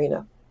that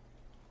arena.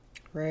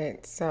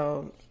 Right.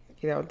 So,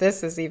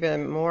 this is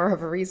even more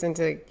of a reason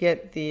to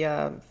get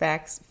the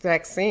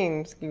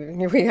vaccines.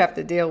 We have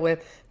to deal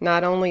with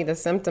not only the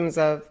symptoms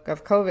of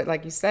COVID,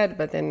 like you said,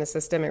 but then the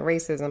systemic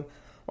racism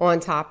on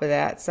top of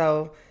that.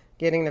 So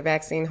getting the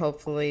vaccine,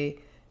 hopefully,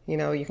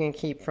 you can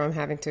keep from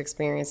having to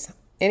experience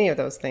any of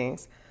those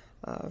things.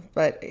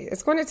 But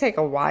it's going to take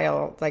a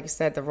while, like you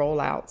said, the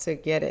rollout to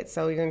get it.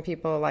 So even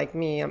people like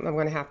me, I'm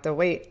going to have to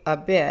wait a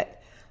bit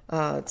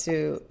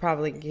to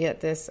probably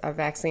get this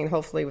vaccine.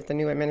 Hopefully with the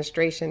new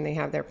administration, they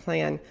have their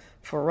plan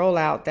for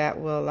rollout that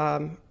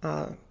will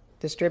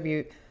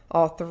distribute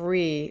all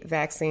 3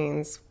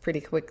 vaccines pretty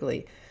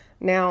quickly.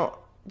 Now,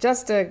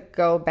 just to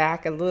go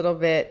back a little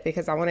bit,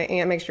 because I want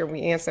to make sure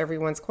we answer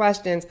everyone's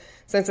questions.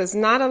 Since it's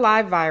not a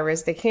live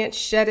virus, they can't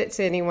shed it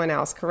to anyone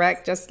else,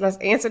 correct? Just let's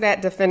answer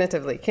that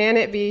definitively. Can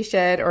it be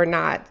shed or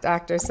not,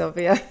 Dr.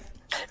 Sylvia?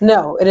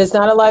 No, it is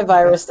not a live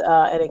virus,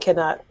 and it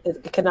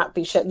cannot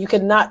be shed. You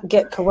cannot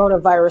get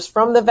coronavirus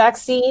from the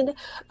vaccine.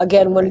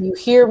 Again, when you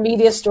hear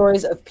media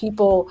stories of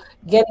people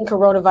getting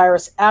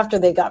coronavirus after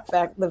they got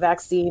the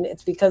vaccine,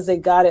 it's because they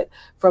got it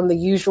from the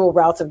usual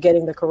routes of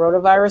getting the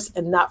coronavirus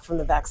and not from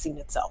the vaccine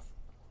itself.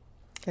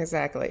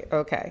 Exactly.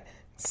 Okay.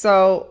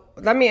 So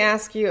let me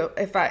ask you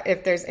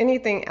if there's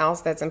anything else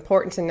that's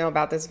important to know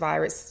about this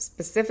virus,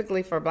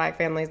 specifically for Black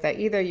families, that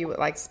either you would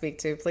like to speak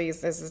to.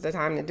 Please, this is the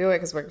time to do it,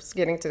 because we're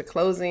getting to the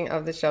closing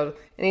of the show.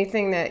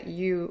 Anything that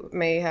you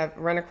may have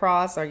run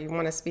across or you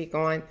want to speak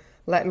on,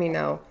 let me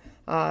know.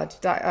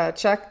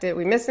 Chuck, did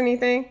we miss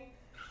anything?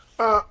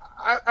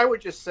 I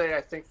would just say,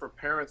 I think for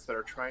parents that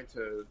are trying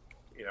to,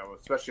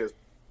 especially as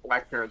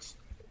Black parents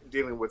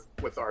dealing with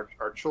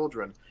our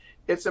children,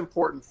 it's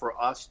important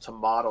for us to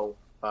model,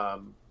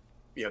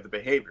 the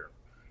behavior.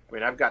 I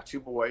mean, I've got 2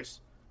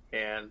 boys,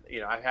 and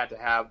I've had to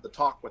have the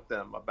talk with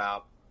them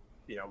about,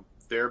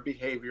 their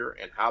behavior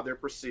and how they're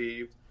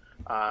perceived.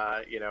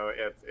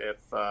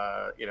 If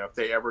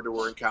they ever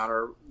do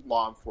encounter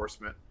law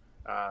enforcement,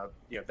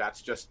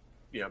 that's just,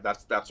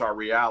 that's our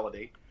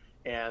reality.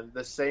 And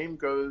the same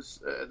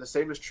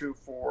is true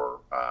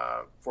for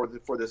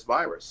this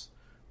virus.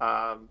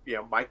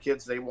 My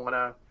kids, they want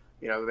to,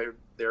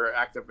 they're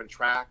active in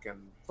track and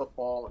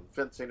football and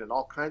fencing and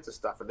all kinds of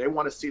stuff, and they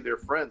want to see their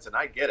friends, and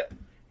I get it.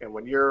 And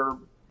when you're,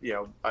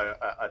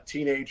 a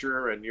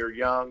teenager and you're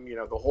young,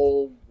 the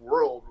whole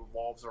world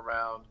revolves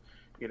around,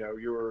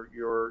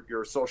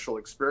 your social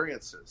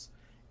experiences.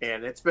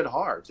 And it's been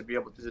hard to be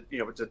able to,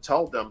 to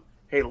tell them,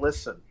 hey,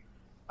 listen,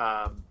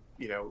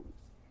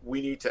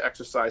 we need to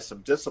exercise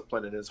some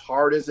discipline. And as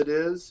hard as it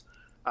is,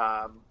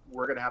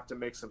 we're going to have to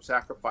make some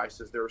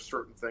sacrifices. There are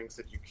certain things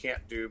that you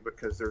can't do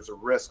because there's a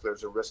risk.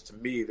 There's a risk to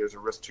me. There's a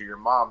risk to your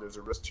mom. There's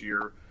a risk to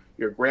your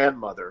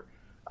grandmother.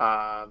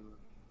 And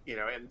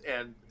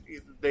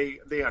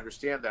they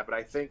understand that. But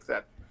I think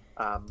that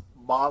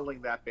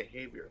modeling that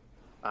behavior,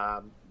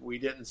 we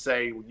didn't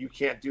say you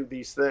can't do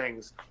these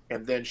things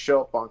and then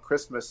show up on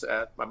Christmas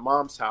at my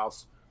mom's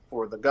house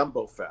for the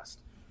gumbo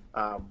fest.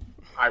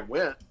 I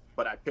went,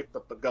 but I picked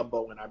up the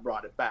gumbo and I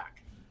brought it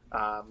back.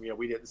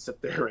 We didn't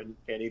sit there and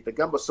eat the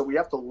gumbo. So we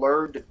have to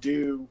learn to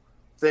do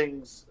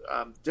things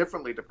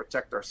differently to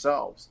protect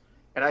ourselves.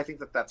 And I think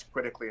that that's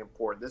critically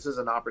important. This is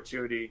an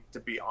opportunity to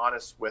be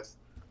honest with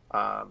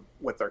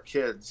our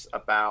kids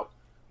about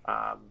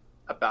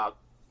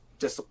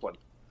discipline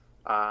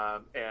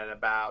and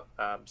about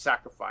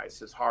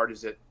sacrifice, as hard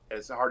as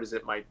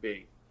it might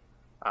be,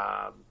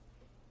 and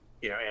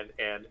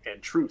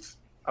truth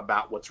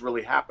about what's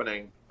really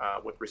happening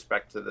with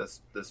respect to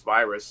this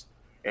virus,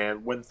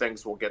 and when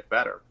things will get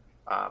better,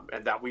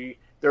 and that we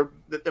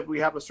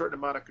have a certain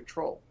amount of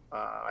control.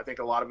 I think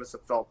a lot of us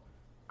have felt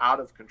out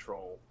of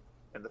control,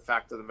 and the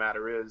fact of the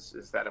matter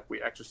is that if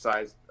we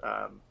exercise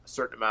a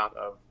certain amount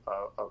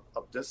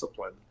of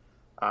discipline,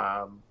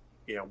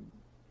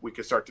 we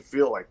can start to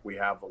feel like we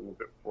have a little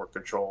bit more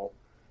control,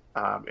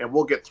 and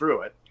we'll get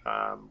through it.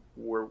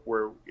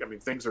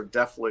 Things are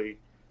definitely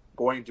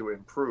going to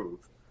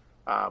improve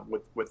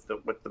with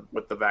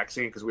the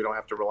vaccine, because we don't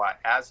have to rely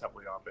as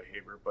heavily on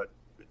behavior, but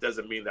it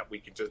doesn't mean that we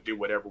can just do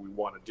whatever we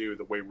want to do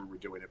the way we were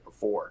doing it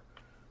before.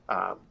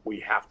 We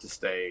have to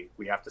stay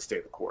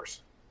the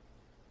course.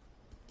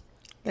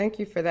 Thank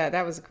you for that.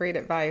 That was great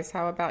advice.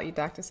 How about you,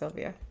 Dr.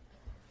 Sylvia?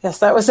 Yes,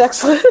 that was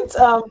excellent.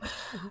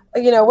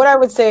 What I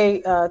would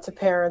say to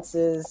parents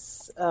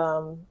is,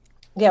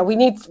 we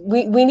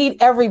need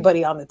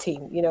everybody on the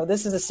team.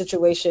 This is a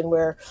situation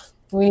where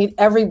we need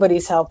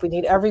everybody's help. We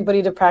need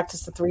everybody to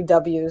practice the 3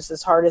 W's,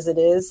 as hard as it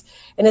is.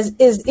 And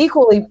is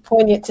equally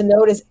poignant to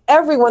note is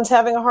everyone's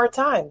having a hard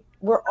time.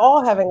 We're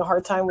all having a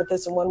hard time with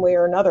this in one way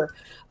or another.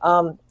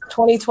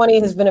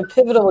 2020 has been a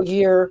pivotal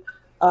year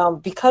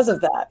because of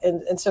that.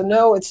 And so,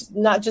 no, it's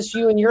not just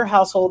you and your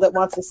household that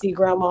wants to see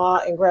grandma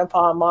and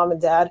grandpa and mom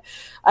and dad.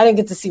 I didn't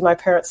get to see my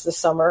parents this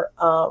summer.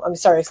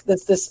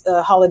 This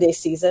holiday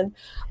season.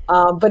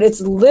 But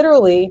it's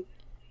literally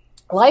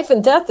life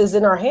and death is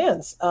in our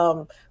hands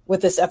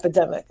with this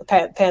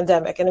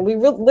pandemic. And we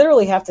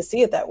literally have to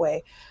see it that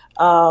way.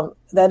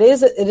 It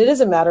is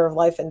a matter of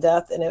life and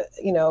death. And,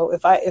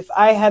 if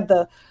I had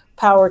the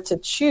power to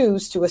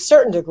choose to a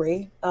certain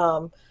degree,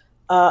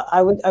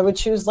 I would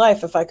choose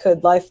life if I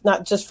could. Life,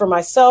 not just for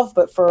myself,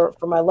 but for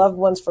my loved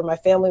ones, for my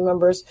family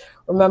members.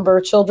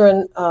 Remember,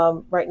 children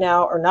right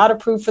now are not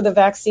approved for the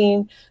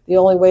vaccine. The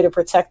only way to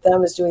protect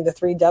them is doing the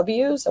 3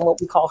 W's and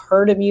what we call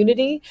herd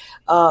immunity.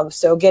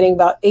 So getting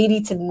about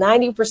 80 to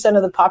 90%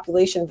 of the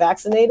population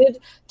vaccinated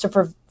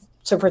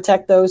to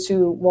protect those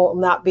who will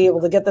not be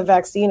able to get the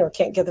vaccine or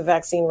can't get the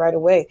vaccine right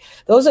away.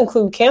 Those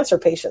include cancer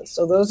patients.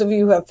 So those of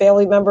you who have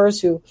family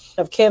members who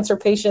have cancer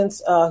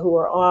patients who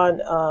are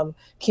on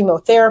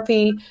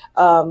chemotherapy,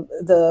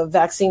 the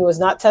vaccine was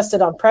not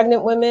tested on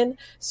pregnant women.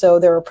 So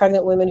there are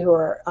pregnant women who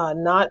are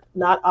not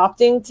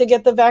opting to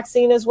get the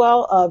vaccine as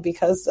well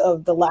because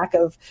of the lack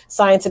of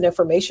science and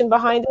information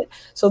behind it.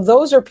 So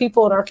those are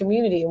people in our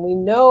community. And we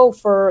know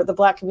for the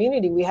Black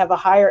community, we have a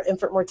higher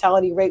infant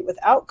mortality rate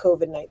without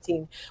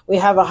COVID-19. We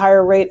have a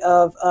higher rate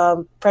of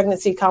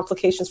pregnancy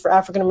complications for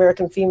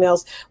African-American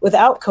females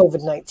without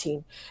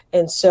COVID-19.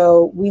 And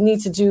so we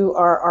need to do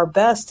our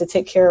best to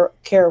take care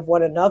of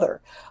one another.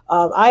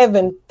 I have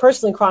been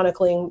personally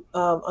chronicling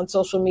on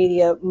social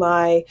media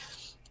my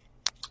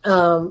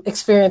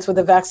experience with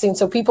the vaccine,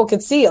 so people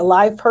could see a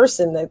live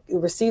person that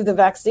received the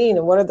vaccine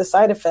and what are the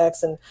side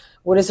effects and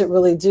what does it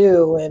really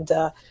do. And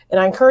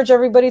I encourage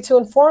everybody to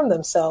inform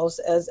themselves,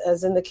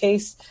 as in the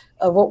case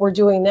of what we're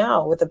doing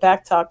now with the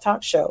Back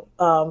Talk show,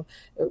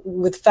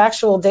 with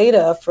factual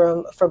data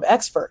from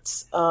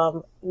experts,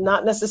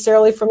 not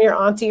necessarily from your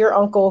auntie or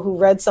uncle who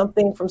read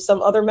something from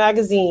some other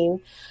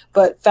magazine,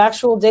 but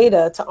factual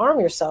data to arm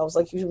yourselves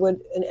like you would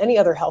in any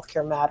other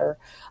healthcare matter.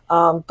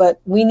 But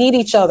we need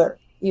each other.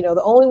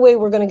 The only way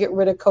we're going to get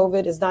rid of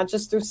COVID is not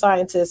just through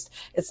scientists.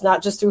 It's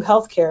not just through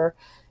healthcare.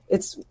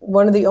 It's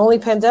one of the only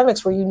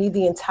pandemics where you need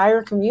the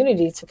entire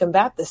community to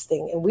combat this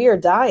thing. And we are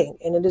dying,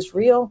 and it is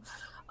real.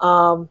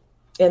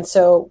 And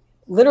so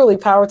literally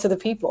power to the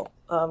people.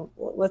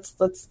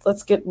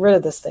 Let's get rid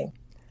of this thing.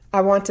 I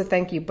want to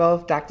thank you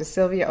both, Dr.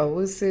 Sylvia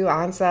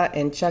Owusu-Ansah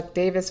and Chuck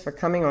Davis, for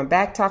coming on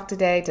Back Talk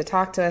today to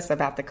talk to us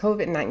about the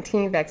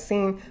COVID-19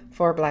 vaccine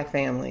for Black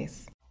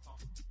families.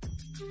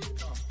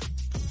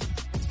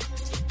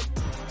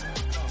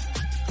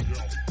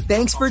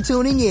 Thanks for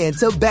tuning in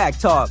to Back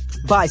Talk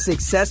by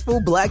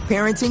Successful Black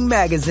Parenting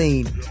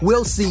Magazine.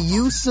 We'll see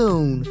you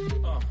soon.